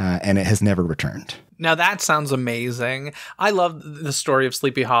 and it has never returned. Now that sounds amazing. I love the story of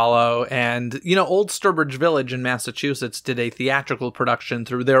Sleepy Hollow, and Old Sturbridge Village in Massachusetts did a theatrical production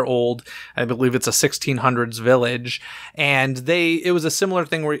through their old, I believe it's a 1600s village, and it was a similar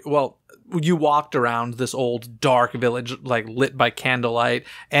thing where, you walked around this old dark village, like lit by candlelight,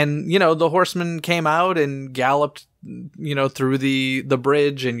 and the horseman came out and galloped through the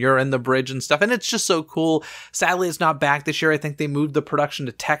bridge, and you're in the bridge and stuff, and it's just so cool. Sadly, it's not back this year. I think they moved the production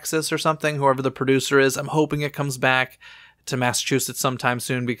to Texas or something, whoever the producer is. I'm hoping it comes back to Massachusetts sometime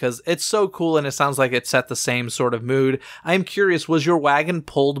soon, because it's so cool, and it sounds like it set the same sort of mood. I'm curious, was your wagon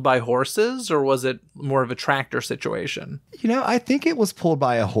pulled by horses, or was it more of a tractor situation? I think it was pulled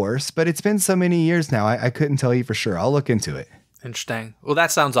by a horse, but it's been so many years now, I couldn't tell you for sure. I'll look into it. Interesting. Well,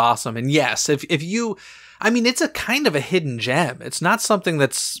 that sounds awesome. And yes, if you... it's a kind of a hidden gem. It's not something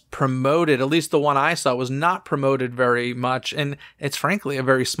that's promoted. At least the one I saw was not promoted very much. And it's frankly a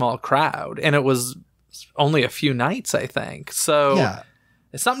very small crowd. And it was only a few nights, I think. So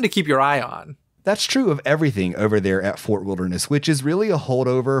It's something to keep your eye on. That's true of everything over there at Fort Wilderness, which is really a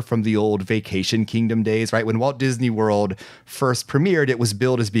holdover from the old Vacation Kingdom days, right? When Walt Disney World first premiered, it was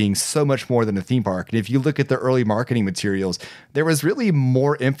billed as being so much more than a theme park. And if you look at the early marketing materials, there was really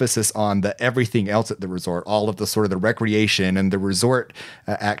more emphasis on the everything else at the resort, all of the sort of the recreation and the resort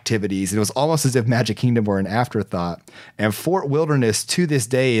activities. And it was almost as if Magic Kingdom were an afterthought. And Fort Wilderness to this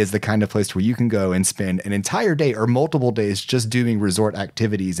day is the kind of place where you can go and spend an entire day or multiple days just doing resort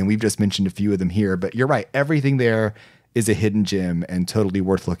activities. And we've just mentioned a few of them here, but you're right. Everything there is a hidden gem and totally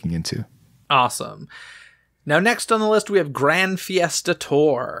worth looking into. Awesome. Now, next on the list, we have Grand Fiesta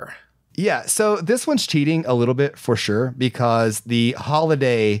Tour. Yeah, so this one's cheating a little bit for sure, because the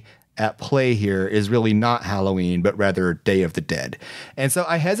holiday at play here is really not Halloween, but rather Day of the Dead. And so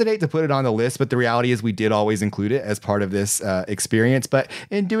I hesitate to put it on the list, but the reality is we did always include it as part of this experience. But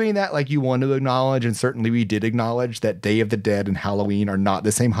in doing that, like you want to acknowledge, and certainly we did acknowledge, that Day of the Dead and Halloween are not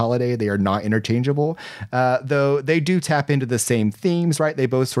the same holiday. They are not interchangeable, though they do tap into the same themes, right? They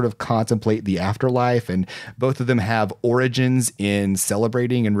both sort of contemplate the afterlife, and both of them have origins in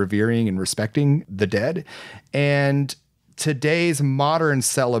celebrating and revering and respecting the dead. And today's modern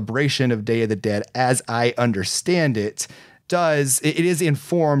celebration of Day of the Dead, as I understand it, it is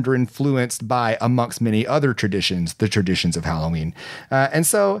informed or influenced by, amongst many other traditions, the traditions of Halloween. And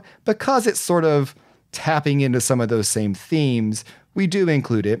so because it's sort of tapping into some of those same themes, we do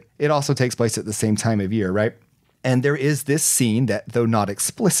include it. It also takes place at the same time of year, right? And there is this scene that, though not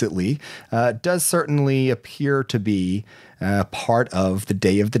explicitly, does certainly appear to be part of the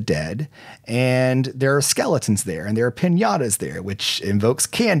Day of the Dead. And there are skeletons there, and there are piñatas there, which invokes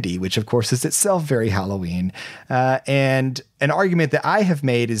candy, which of course is itself very Halloween. And an argument that I have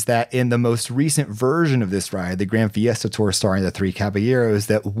made is that in the most recent version of this ride, the Grand Fiesta Tour starring the Three Caballeros,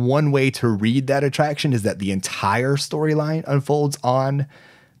 that one way to read that attraction is that the entire storyline unfolds on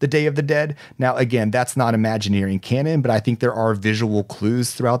the Day of the Dead. Now, again, that's not Imagineering canon, but I think there are visual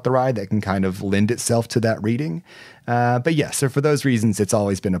clues throughout the ride that can kind of lend itself to that reading. But yeah, so for those reasons, it's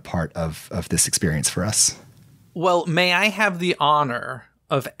always been a part of this experience for us. Well, may I have the honor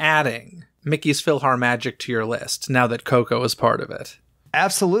of adding Mickey's PhilharMagic to your list now that Coco is part of it?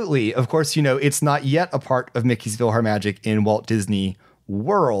 Absolutely. Of course, it's not yet a part of Mickey's PhilharMagic in Walt Disney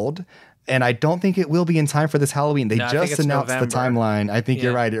World. And I don't think it will be in time for this Halloween. They just announced November. The timeline. I think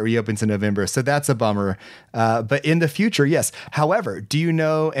you're right. It reopens in November. So that's a bummer. But in the future, yes. However, do you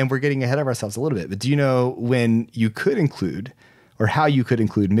know, and we're getting ahead of ourselves a little bit, but do you know when you could include, or how you could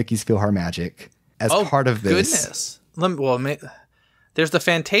include Mickey's PhilharMagic as part of this? Goodness. There's the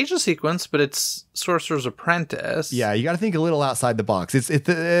Fantasia sequence, but it's Sorcerer's Apprentice. Yeah, you got to think a little outside the box.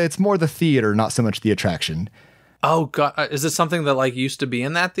 It's more the theater, not so much the attraction. Oh God! Is it something that used to be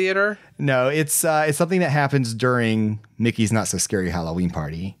in that theater? No, it's something that happens during Mickey's Not So Scary Halloween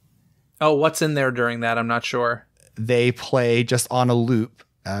Party. Oh, what's in there during that? I'm not sure. They play just on a loop,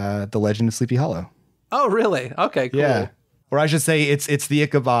 The Legend of Sleepy Hollow. Oh, really? Okay, cool. Yeah. Or I should say it's the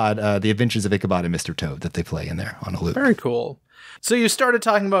Ichabod, The Adventures of Ichabod and Mr. Toad that they play in there on a loop. Very cool. So you started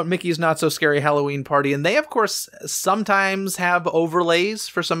talking about Mickey's Not So Scary Halloween Party, and they, of course, sometimes have overlays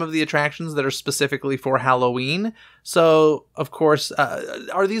for some of the attractions that are specifically for Halloween. So, of course,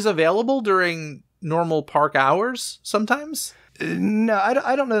 are these available during normal park hours sometimes? No,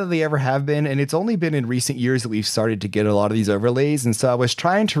 I don't know that they ever have been, and it's only been in recent years that we've started to get a lot of these overlays. And so I was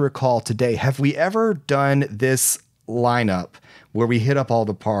trying to recall today, have we ever done this lineup where we hit up all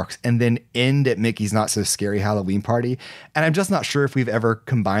the parks and then end at Mickey's Not So Scary Halloween Party? And I'm just not sure if we've ever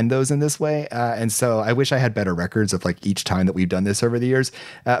combined those in this way. And so I wish I had better records of each time that we've done this over the years.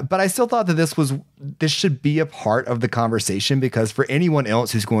 But I still thought that this should be a part of the conversation, because for anyone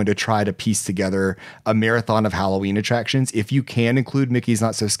else who's going to try to piece together a marathon of Halloween attractions, if you can include Mickey's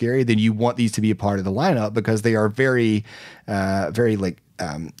Not So Scary, then you want these to be a part of the lineup, because they are very,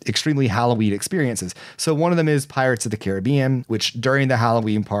 extremely Halloween experiences. So one of them is Pirates of the Caribbean, which during the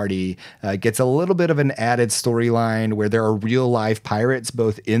Halloween party gets a little bit of an added storyline where there are real life pirates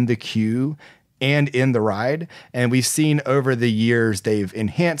both in the queue and in the ride. And we've seen over the years, they've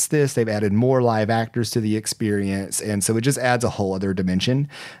enhanced this. They've added more live actors to the experience. And so it just adds a whole other dimension.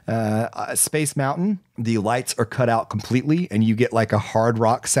 Space Mountain, the lights are cut out completely and you get a hard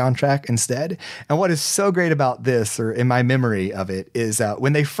rock soundtrack instead. And what is so great about this, or in my memory of it, is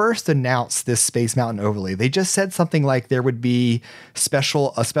when they first announced this Space Mountain overlay, they just said something like there would be a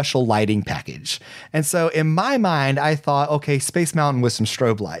special lighting package. And so in my mind, I thought, okay, Space Mountain with some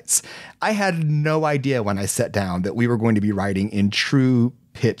strobe lights. I had no idea when I sat down that we were going to be riding in true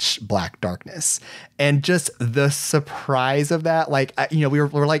pitch black darkness. And just the surprise of that,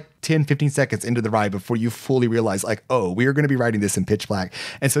 we're 10, 15 seconds into the ride before you fully realize, we are going to be riding this in pitch black.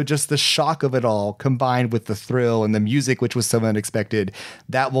 And so just the shock of it all combined with the thrill and the music, which was so unexpected,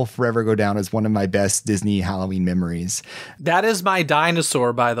 that will forever go down as one of my best Disney Halloween memories. That is my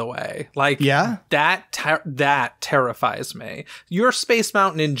dinosaur, by the way. Yeah? That terrifies me. Your Space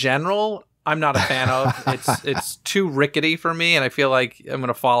Mountain in general, I'm not a fan of. It's too rickety for me, and I feel like I'm going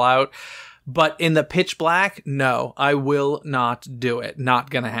to fall out. But in the pitch black, no, I will not do it. Not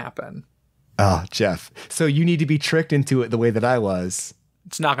going to happen. Oh, Jeff. So you need to be tricked into it the way that I was.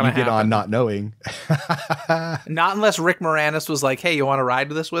 It's not going to happen. You get on not knowing. Not unless Rick Moranis was like, hey, you want to ride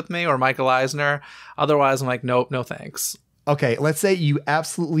this with me? Or Michael Eisner. Otherwise, I'm like, nope, no thanks. Okay, let's say you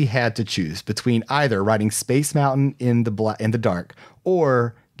absolutely had to choose between either riding Space Mountain in the dark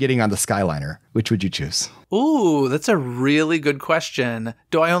or getting on the Skyliner, which would you choose? Ooh, that's a really good question.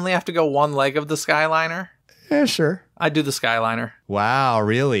 Do I only have to go one leg of the Skyliner? Yeah, sure. I'd do the Skyliner. Wow,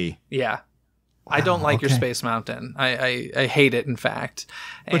 really? Yeah. I don't like your Space Mountain. I hate it, in fact.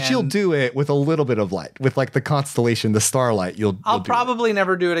 But you'll do it with a little bit of light. With like the constellation, the starlight, I'll probably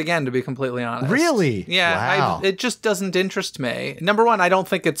never do it again, to be completely honest. Really? Yeah. Wow. It just doesn't interest me. Number one, I don't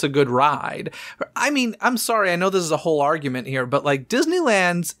think it's a good ride. I mean, I'm sorry, I know this is a whole argument here, but like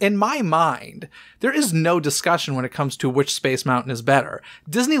Disneyland's, in my mind, there is no discussion when it comes to which Space Mountain is better.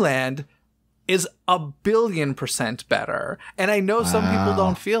 Disneyland is 1,000,000,000% better. And I know some people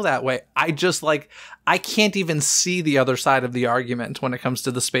don't feel that way. I can't even see the other side of the argument when it comes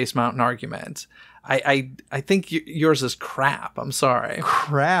to the Space Mountain argument. I think yours is crap. I'm sorry.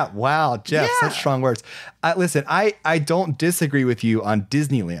 Crap. Wow, Jeff, such strong words. Listen, I don't disagree with you on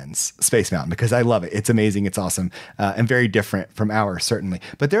Disneyland's Space Mountain because I love it. It's amazing. It's awesome and very different from ours, certainly.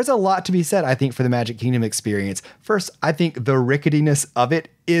 But there's a lot to be said, I think, for the Magic Kingdom experience. First, I think the ricketiness of it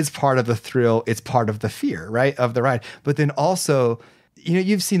is part of the thrill. It's part of the fear, right, of the ride. But then also, you know,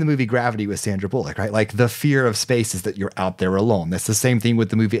 you've seen the movie Gravity with Sandra Bullock, right? Like the fear of space is that you're out there alone. That's the same thing with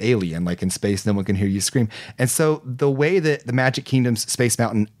the movie Alien. Like in space, no one can hear you scream. And so the way that the Magic Kingdom's Space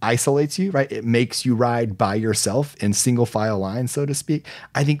Mountain isolates you, right? It makes you ride by yourself in single file line, so to speak.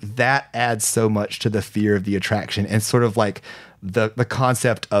 I think that adds so much to the fear of the attraction and sort of like the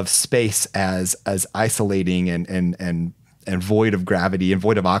concept of space as isolating and void of gravity and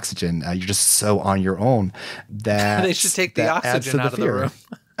void of oxygen. You're just so on your own that they should take the oxygen out of the room.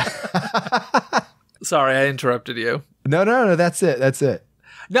 Sorry, I interrupted you. No, that's it.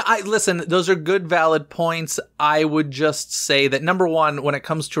 No, listen, those are good, valid points. I would just say that, number one, when it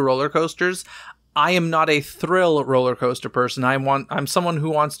comes to roller coasters, I am not a thrill roller coaster person. I'm someone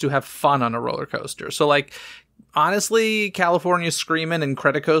who wants to have fun on a roller coaster. So like, honestly, California Screamin' and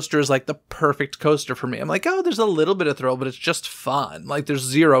Cretacoaster is like the perfect coaster for me. I'm like, oh, there's a little bit of thrill, but it's just fun. Like, there's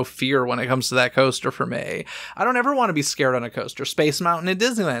zero fear when it comes to that coaster for me. I don't ever want to be scared on a coaster. Space Mountain at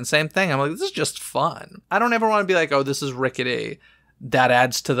Disneyland, same thing. I'm like, this is just fun. I don't ever want to be like, oh, this is rickety. That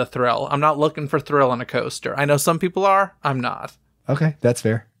adds to the thrill. I'm not looking for thrill on a coaster. I know some people are. I'm not. Okay, that's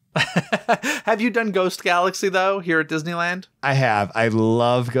fair. Have you done Ghost Galaxy, though, here at Disneyland? I have. I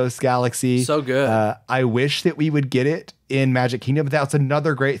love Ghost Galaxy. So good. I wish that we would get it in Magic Kingdom, but that's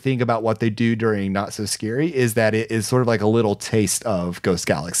another great thing about what they do during Not So Scary is that it is sort of like a little taste of Ghost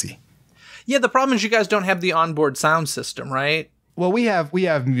Galaxy. Yeah, the problem is you guys don't have the onboard sound system, right? Well, we have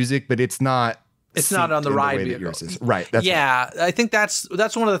music, but it's not. It's not on the ride vehicle. Right. That's right. I think that's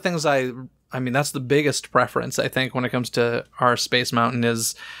one of the things I mean, that's the biggest preference, I think, when it comes to our Space Mountain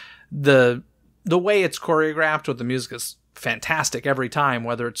is the way it's choreographed with the music is fantastic every time,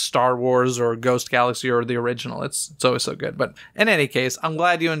 whether it's Star Wars or Ghost Galaxy or the original. It's always so good. But in any case, I'm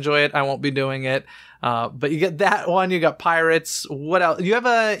glad you enjoy it. I won't be doing it. But you get that one. You got Pirates. What else? You have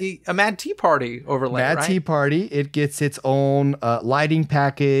a Mad Tea Party overlay, right? Mad Tea Party. It gets its own lighting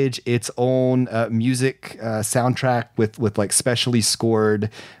package, its own music soundtrack with like specially scored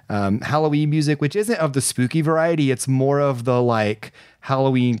Halloween music, which isn't of the spooky variety. It's more of the like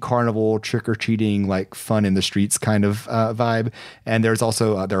Halloween carnival trick-or-treating, like fun in the streets kind of vibe. And there's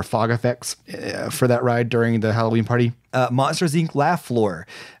also there are fog effects for that ride during the Halloween party. Monsters Inc. Laugh Floor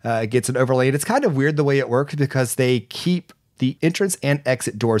gets an overlay. And it's kind of weird the way it works because they keep the entrance and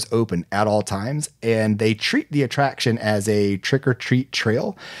exit doors open at all times, and they treat the attraction as a trick-or-treat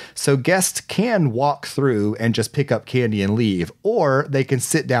trail. So guests can walk through and just pick up candy and leave, or they can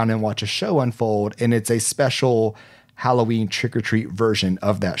sit down and watch a show unfold, and it's a special Halloween trick-or-treat version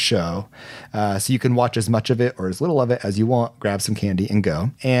of that show. So you can watch as much of it or as little of it as you want, grab some candy and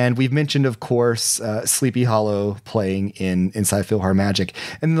go. And we've mentioned, of course, Sleepy Hollow playing inside PhilharMagic.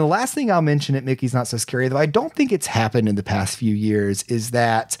 And the last thing I'll mention at Mickey's Not So Scary, though I don't think it's happened in the past few years, is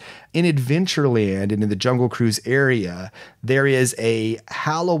that in Adventureland and in the Jungle Cruise area, there is a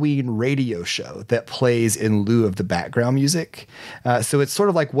Halloween radio show that plays in lieu of the background music. So it's sort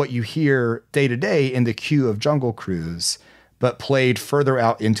of like what you hear day to day in the queue of Jungle Cruise, but played further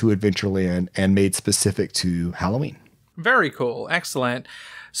out into Adventureland and made specific to Halloween. Very cool. Excellent.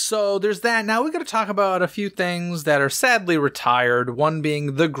 So there's that. Now we got to talk about a few things that are sadly retired, one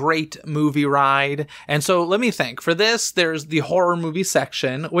being the Great Movie Ride. And so let me think. For this, there's the horror movie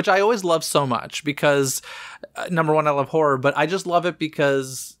section, which I always love so much because, number one, I love horror, but I just love it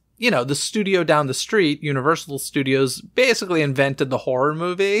because, you know, the studio down the street, Universal Studios, basically invented the horror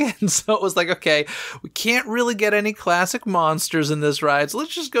movie. And so it was like, okay, we can't really get any classic monsters in this ride, so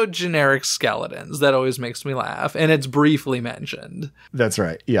let's just go generic skeletons. That always makes me laugh. And it's briefly mentioned. That's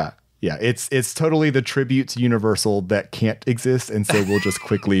right. Yeah. Yeah, it's totally the tribute to Universal that can't exist, and so we'll just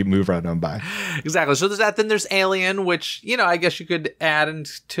quickly move right on by. Exactly. So there's that. Then there's Alien, which, I guess you could add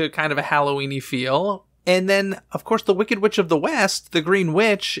into kind of a Halloween-y feel. And then, of course, the Wicked Witch of the West, the Green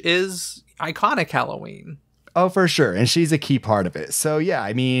Witch, is iconic Halloween. Oh, for sure. And she's a key part of it. So, yeah,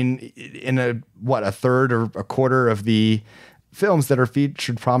 I mean, in a third or a quarter of the films that are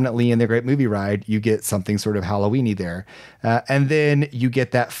featured prominently in the Great Movie Ride, you get something sort of Halloween-y there. And then you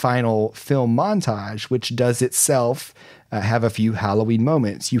get that final film montage, which does itself have a few Halloween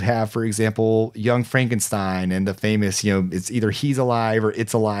moments. You have, for example, Young Frankenstein and the famous, it's either he's alive or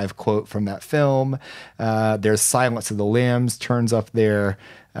it's alive quote from that film. There's Silence of the Lambs turns up there.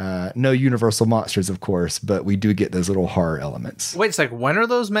 No Universal monsters, of course, but we do get those little horror elements. Wait a sec, when are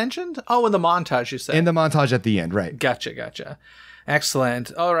those mentioned? Oh, in the montage, you said. In the montage at the end, right. Gotcha.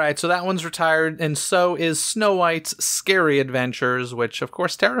 Excellent. All right, so that one's retired, and so is Snow White's Scary Adventures, which, of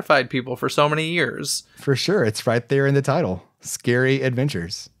course, terrified people for so many years. For sure, it's right there in the title, Scary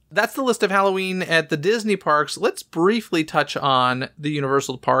Adventures. That's the list of Halloween at the Disney parks. Let's briefly touch on the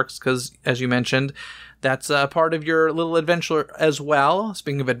Universal parks, because, as you mentioned, that's part of your little adventure as well.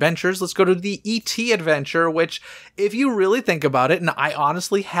 Speaking of adventures, let's go to the E.T. adventure, which, if you really think about it, and I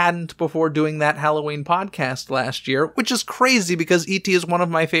honestly hadn't before doing that Halloween podcast last year, which is crazy because E.T. is one of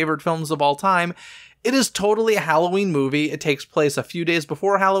my favorite films of all time. It is totally a Halloween movie. It takes place a few days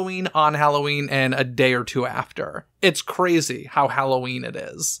before Halloween, on Halloween, and a day or two after. It's crazy how Halloween it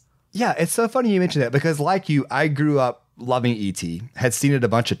is. Yeah, it's so funny you mention that because, like you, I grew up loving E.T., had seen it a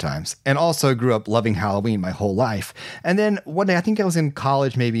bunch of times, and also grew up loving Halloween my whole life. And then one day, I think I was in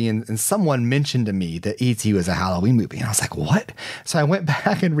college maybe, and someone mentioned to me that E.T. was a Halloween movie. And I was like, what? So I went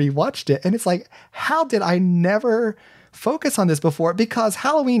back and rewatched it, and it's like, how did I never focus on this before? Because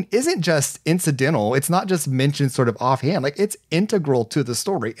Halloween isn't just incidental. It's not just mentioned sort of offhand. Like, it's integral to the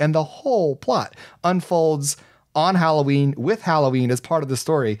story, and the whole plot unfolds on Halloween with Halloween as part of the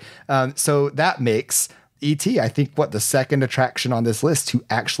story. So that makes E.T., I think, the second attraction on this list to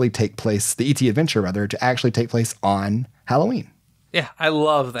actually take place, the E.T. adventure, rather, to actually take place on Halloween. Yeah, I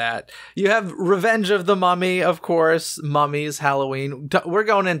love that. You have Revenge of the Mummy, of course, Mummies, Halloween. We're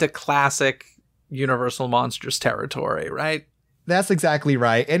going into classic Universal Monsters territory, right? That's exactly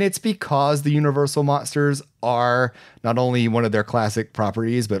right. And it's because the Universal monsters are not only one of their classic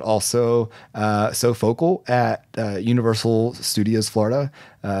properties, but also so focal at Universal Studios Florida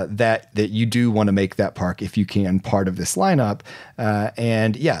that you do want to make that park, if you can, part of this lineup.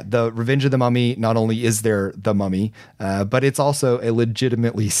 And yeah, the Revenge of the Mummy, not only is there the mummy, but it's also a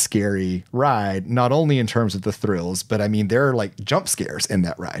legitimately scary ride, not only in terms of the thrills, but I mean, there are like jump scares in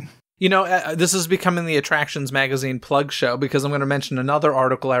that ride. This is becoming the Attractions Magazine plug show because I'm going to mention another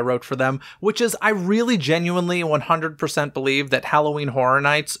article I wrote for them, which is I really genuinely 100% believe that Halloween Horror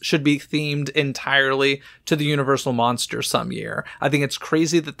Nights should be themed entirely to the Universal Monsters some year. I think it's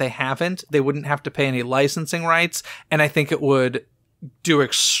crazy that they haven't. They wouldn't have to pay any licensing rights, and I think it would do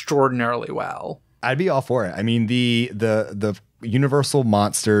extraordinarily well. I'd be all for it. I mean, the Universal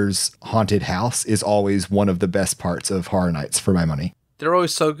Monsters Haunted House is always one of the best parts of Horror Nights for my money. They're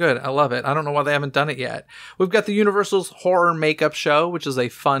always so good. I love it. I don't know why they haven't done it yet. We've got the Universal's Horror Makeup Show, which is a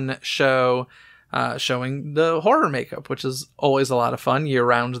fun show showing the horror makeup, which is always a lot of fun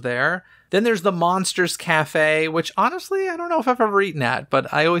year-round there. Then there's the Monsters Cafe, which honestly, I don't know if I've ever eaten at,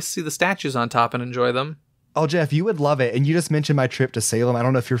 but I always see the statues on top and enjoy them. Oh, Jeff, you would love it. And you just mentioned my trip to Salem. I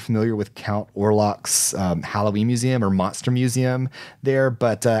don't know if you're familiar with Count Orlok's Halloween Museum or Monster Museum there,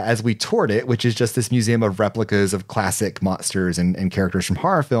 but as we toured it, which is just this museum of replicas of classic monsters and characters from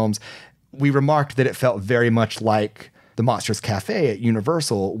horror films, we remarked that it felt very much like the Monsters Cafe at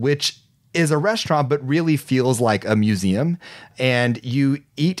Universal, which is a restaurant, but really feels like a museum. And you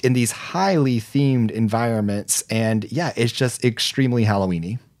eat in these highly themed environments. And yeah, it's just extremely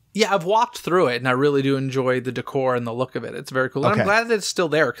Halloween-y. Yeah, I've walked through it, and I really do enjoy the decor and the look of it. It's very cool. And I'm glad that it's still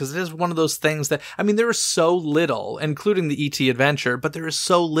there, because it is one of those things that, I mean, there is so little, including the E.T. adventure, but there is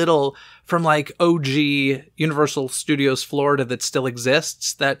so little from, like, OG Universal Studios Florida that still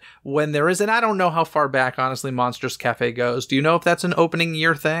exists, that when there is, and I don't know how far back, honestly, Monsters Cafe goes. Do you know if that's an opening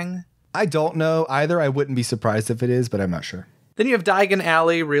year thing? I don't know either. I wouldn't be surprised if it is, but I'm not sure. Then you have Diagon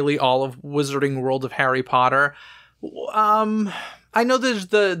Alley, really all of Wizarding World of Harry Potter. I know there's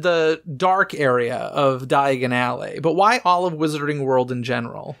the dark area of Diagon Alley, but why all of Wizarding World in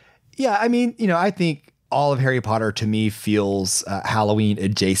general? Yeah, I mean, I think all of Harry Potter to me feels Halloween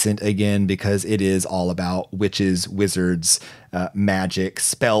adjacent again, because it is all about witches, wizards, magic,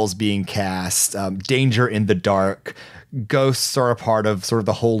 spells being cast, danger in the dark. Ghosts are a part of sort of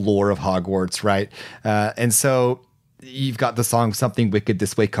the whole lore of Hogwarts, right? And so You've got the song Something Wicked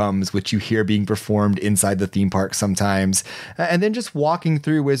This Way Comes, which you hear being performed inside the theme park sometimes. And then just walking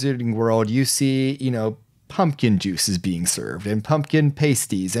through Wizarding World, you see, pumpkin juice is being served and pumpkin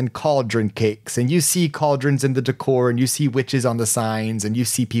pasties and cauldron cakes. And you see cauldrons in the decor and you see witches on the signs and you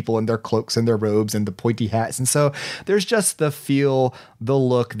see people in their cloaks and their robes and the pointy hats. And so there's just the feel, the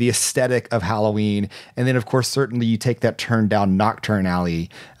look, the aesthetic of Halloween. And then, of course, certainly you take that turn down Nocturne Alley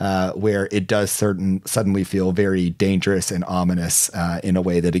where it does suddenly feel very dangerous and ominous in a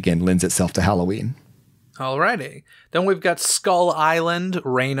way that, again, lends itself to Halloween. Alrighty. Then we've got Skull Island,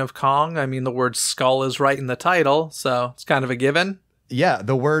 Reign of Kong. I mean, the word skull is right in the title, so it's kind of a given. Yeah,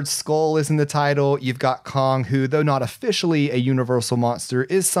 the word skull is in the title. You've got Kong, who, though not officially a universal monster,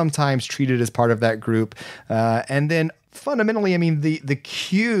 is sometimes treated as part of that group. And then fundamentally, I mean, the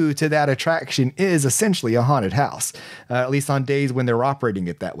cue to that attraction is essentially a haunted house, at least on days when they're operating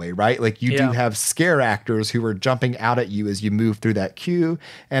it that way, right? Like you do have scare actors who are jumping out at you as you move through that queue,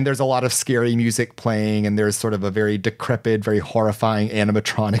 and there's a lot of scary music playing, and there's sort of a very decrepit, very horrifying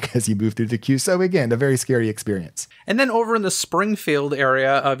animatronic as you move through the queue. So again, a very scary experience. And then over in the Springfield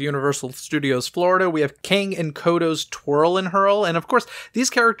area of Universal Studios Florida, we have King and Kodo's Twirl and Hurl. And of course, these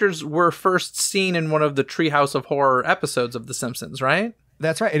characters were first seen in one of the Treehouse of Horror episodes of The Simpsons, right?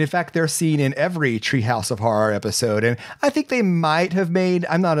 That's right. And in fact, they're seen in every Treehouse of Horror episode. And I think they might have made,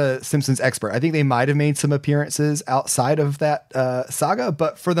 I'm not a Simpsons expert, I think they might have made some appearances outside of that saga.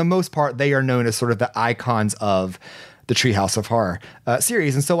 But for the most part, they are known as sort of the icons of the Treehouse of Horror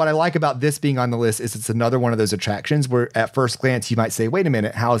series. And so what I like about this being on the list is it's another one of those attractions where at first glance you might say, wait a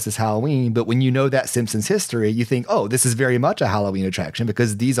minute, how is this Halloween? But when you know that Simpsons history, you think, oh, this is very much a Halloween attraction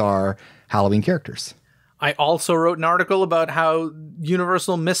because these are Halloween characters. I also wrote an article about how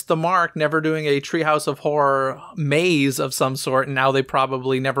Universal missed the mark, never doing a Treehouse of Horror maze of some sort, and now they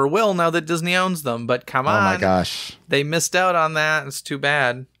probably never will now that Disney owns them. But come on. Oh my gosh. They missed out on that. It's too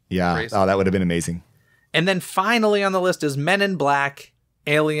bad. Yeah. Crazy. Oh, that would have been amazing. And then finally on the list is Men in Black,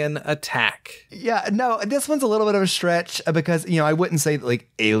 Alien Attack. Yeah, no, this one's a little bit of a stretch because, I wouldn't say that like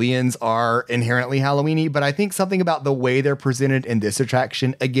aliens are inherently Halloween-y, but I think something about the way they're presented in this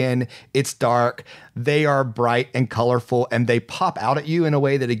attraction, again, it's dark, they are bright and colorful, and they pop out at you in a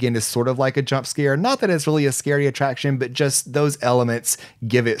way that, again, is sort of like a jump scare. Not that it's really a scary attraction, but just those elements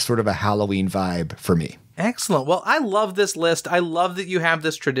give it sort of a Halloween vibe for me. Excellent. Well, I love this list. I love that you have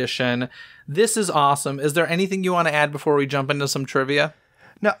this tradition. This is awesome. Is there anything you want to add before we jump into some trivia?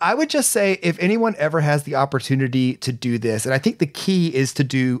 No, I would just say if anyone ever has the opportunity to do this, and I think the key is to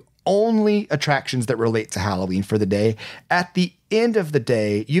do only attractions that relate to Halloween for the day. At the end of the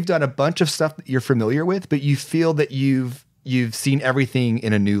day, you've done a bunch of stuff that you're familiar with, but you feel that you've seen everything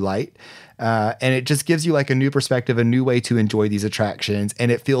in a new light. And it just gives you like a new perspective, a new way to enjoy these attractions.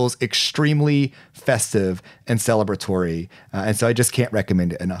 And it feels extremely festive and celebratory. And so I just can't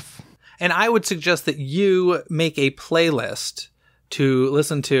recommend it enough. And I would suggest that you make a playlist to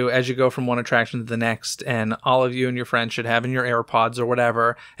listen to as you go from one attraction to the next. And all of you and your friends should have in your AirPods or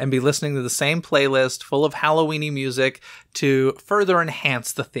whatever and be listening to the same playlist full of Halloween-y music to further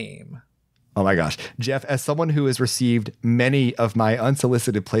enhance the theme. Oh my gosh. Jeff, as someone who has received many of my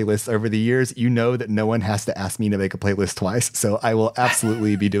unsolicited playlists over the years, you know that no one has to ask me to make a playlist twice. So I will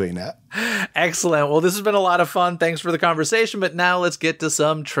absolutely be doing that. Excellent. Well, this has been a lot of fun. Thanks for the conversation. But now let's get to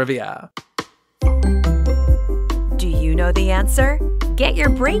some trivia. Do you know the answer? Get your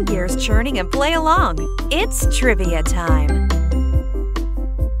brain gears churning and play along. It's trivia time.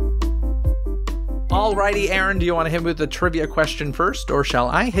 Alrighty, Aaron, do you want to hit me with the trivia question first, or shall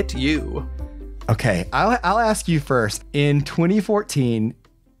I hit you? Okay, I'll ask you first. In 2014,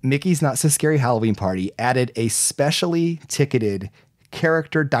 Mickey's Not So Scary Halloween Party added a specially ticketed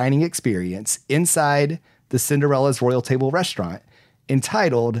character dining experience inside the Cinderella's Royal Table restaurant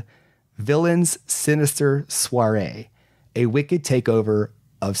entitled Villain's Sinister Soiree, a wicked takeover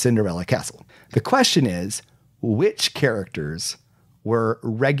of Cinderella Castle. The question is, which characters were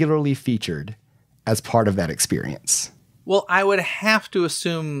regularly featured as part of that experience? Well, I would have to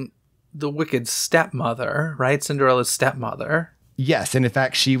assume the wicked stepmother, right? Cinderella's stepmother. Yes, and in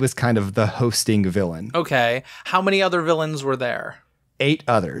fact, she was kind of the hosting villain. Okay. How many other villains were there? 8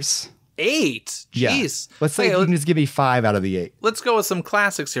 others. 8? Jeez. Yeah. Let's say you can just give me 5 out of the 8. Let's go with some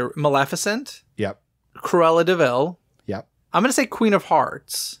classics here. Maleficent. Yep. Cruella de Vil. Yep. I'm going to say Queen of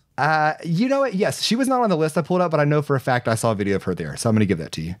Hearts. You know what? Yes, she was not on the list I pulled up, but I know for a fact I saw a video of her there. So I'm going to give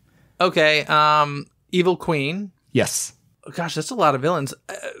that to you. Okay. Evil Queen. Yes. Gosh, that's a lot of villains.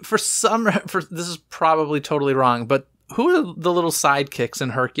 This is probably totally wrong, but who are the little sidekicks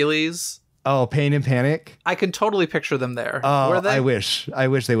in Hercules? Oh, Pain and Panic. I can totally picture them there. Oh, were they? I wish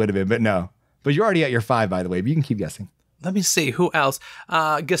they would have been, but no. But you're already at your 5, by the way, but you can keep guessing. Let me see. Who else?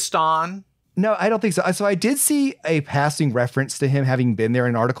 Gaston. No, I don't think so. So I did see a passing reference to him having been there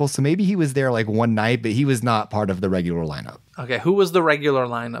in articles. So maybe he was there like one night, but he was not part of the regular lineup. Okay, who was the regular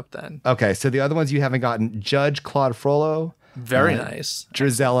lineup then? Okay, so the other ones you haven't gotten: Judge Claude Frollo. Very nice.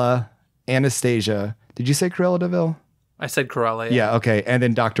 Drizella, Anastasia. Did you say Cruella de Vil? I said Cruella. Yeah, okay. And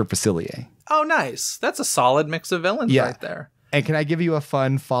then Dr. Facilier. Oh, nice. That's a solid mix of villains right there. And can I give you a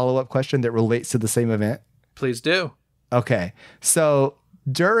fun follow-up question that relates to the same event? Please do. Okay, so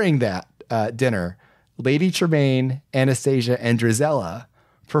during that dinner, Lady Tremaine, Anastasia, and Drizella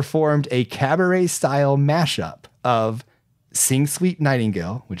performed a cabaret-style mashup of Sing Sweet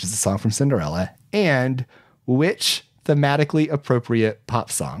Nightingale, which is a song from Cinderella, and which thematically appropriate pop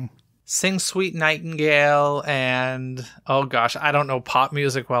song? Sing Sweet Nightingale and, oh gosh, I don't know pop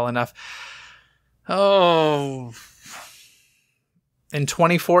music well enough. Oh, in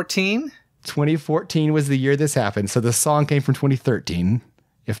 2014? 2014 was the year this happened. So the song came from 2013,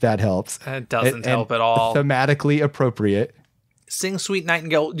 if that helps. It doesn't help at all. Thematically appropriate. Sing Sweet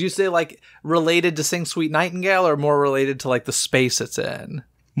Nightingale. Do you say like related to Sing Sweet Nightingale or more related to like the space it's in?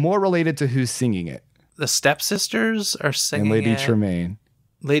 More related to who's singing it. The Stepsisters are singing and Lady it. Tremaine.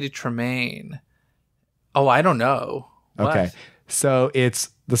 Lady Tremaine. Oh, I don't know. Okay. What? So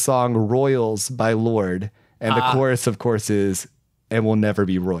it's the song Royals by Lorde. And the chorus, of course, is "And We'll Never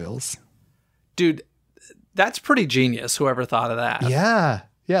Be Royals." Dude, that's pretty genius, whoever thought of that. Yeah.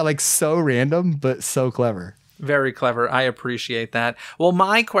 Yeah, like so random, but so clever. Very clever. I appreciate that. Well,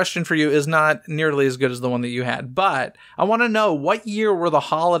 my question for you is not nearly as good as the one that you had, but I want to know, what year were the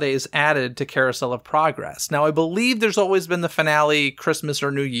holidays added to Carousel of Progress? Now, I believe there's always been the finale Christmas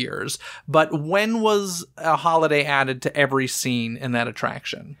or New Year's, but when was a holiday added to every scene in that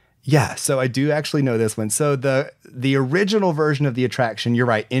attraction? Yeah, so I do actually know this one. So the original version of the attraction, you're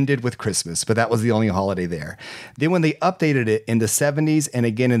right, ended with Christmas, but that was the only holiday there. Then when they updated it in the 70s and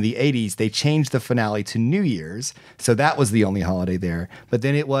again in the 80s, they changed the finale to New Year's. So that was the only holiday there. But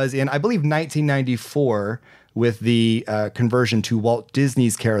then it was in, I believe, 1994 with the conversion to Walt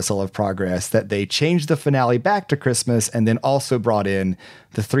Disney's Carousel of Progress that they changed the finale back to Christmas and then also brought in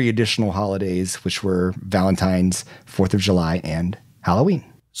the 3 additional holidays, which were Valentine's, 4th of July, and Halloween.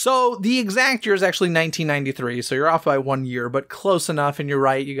 So the exact year is actually 1993, so you're off by 1 year, but close enough, and you're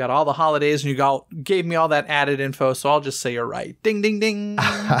right. You got all the holidays, and you gave me all that added info, so I'll just say you're right. Ding, ding, ding.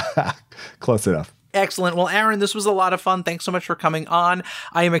 Close enough. Excellent. Well, Aaron, this was a lot of fun. Thanks so much for coming on.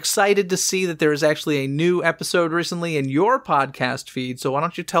 I am excited to see that there is actually a new episode recently in your podcast feed, so why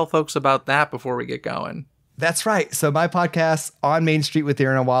don't you tell folks about that before we get going? That's right. So my podcast, On Main Street with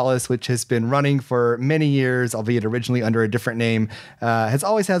Aaron and Wallace, which has been running for many years, albeit originally under a different name, has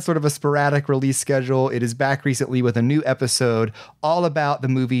always had sort of a sporadic release schedule. It is back recently with a new episode all about the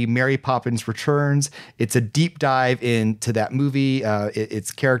movie Mary Poppins Returns. It's a deep dive into that movie,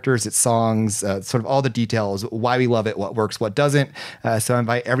 its characters, its songs, sort of all the details, why we love it, what works, what doesn't. So I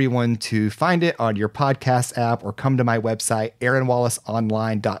invite everyone to find it on your podcast app or come to my website,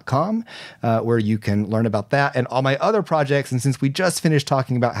 aaronwallaceonline.com, where you can learn about that and all my other projects. And since we just finished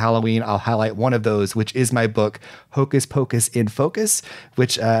talking about Halloween, I'll highlight one of those, which is my book, Hocus Pocus in Focus,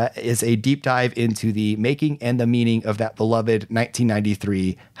 which is a deep dive into the making and the meaning of that beloved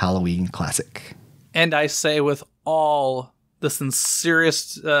 1993 Halloween classic. And I say with all the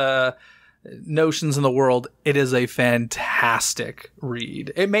sincerest notions in the world, it is a fantastic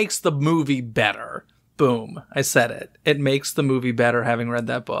read. It makes the movie better. Boom. I said it. It makes the movie better having read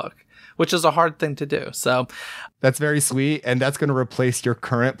that book, which is a hard thing to do. So that's very sweet. And that's going to replace your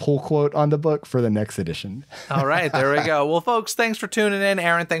current pull quote on the book for the next edition. All right, there we go. Well, folks, thanks for tuning in.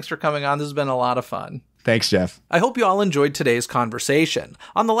 Aaron, thanks for coming on. This has been a lot of fun. Thanks, Jeff. I hope you all enjoyed today's conversation.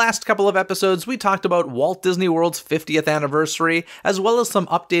 On the last couple of episodes, we talked about Walt Disney World's 50th anniversary, as well as some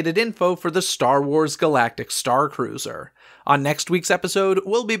updated info for the Star Wars Galactic Star Cruiser. On next week's episode,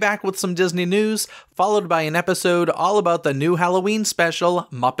 we'll be back with some Disney news, followed by an episode all about the new Halloween special,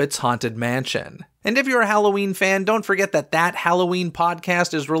 Muppets Haunted Mansion. And if you're a Halloween fan, don't forget that Halloween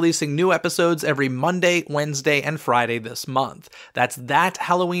podcast is releasing new episodes every Monday, Wednesday, and Friday this month. That's That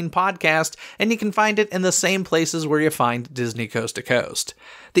Halloween podcast, and you can find it in the same places where you find Disney Coast to Coast.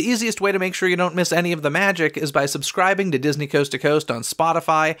 The easiest way to make sure you don't miss any of the magic is by subscribing to Disney Coast to Coast on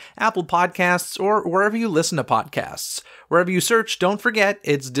Spotify, Apple Podcasts, or wherever you listen to podcasts. Wherever you search, don't forget,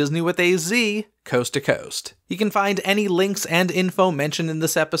 it's Disney with a Z, coast to coast. You can find any links and info mentioned in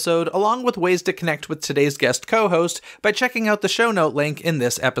this episode, along with ways to connect with today's guest co-host, by checking out the show note link in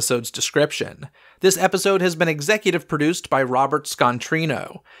this episode's description. This episode has been executive produced by Robert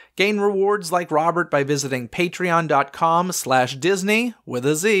Scontrino. Gain rewards like Robert by visiting patreon.com/Disney, with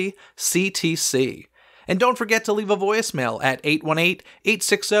a Z, CTC. And don't forget to leave a voicemail at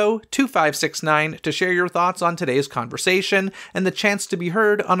 818-860-2569 to share your thoughts on today's conversation and the chance to be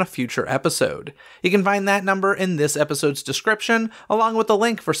heard on a future episode. You can find that number in this episode's description, along with a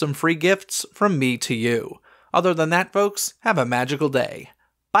link for some free gifts from me to you. Other than that, folks, have a magical day.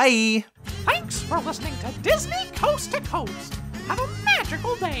 Bye! Thanks for listening to Disney Coast to Coast. Have a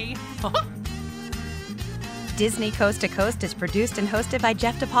magical day. Disney Coast to Coast is produced and hosted by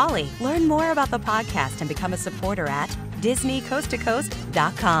Jeff DePauli. Learn more about the podcast and become a supporter at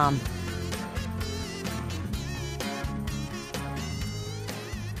DisneyCoastToCoast.com.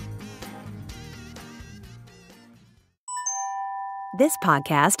 This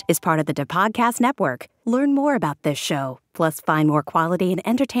podcast is part of the DePodcast Network. Learn more about this show, plus find more quality and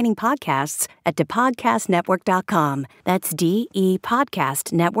entertaining podcasts at DePodcastNetwork.com. That's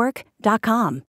DEPodcastNetwork.com.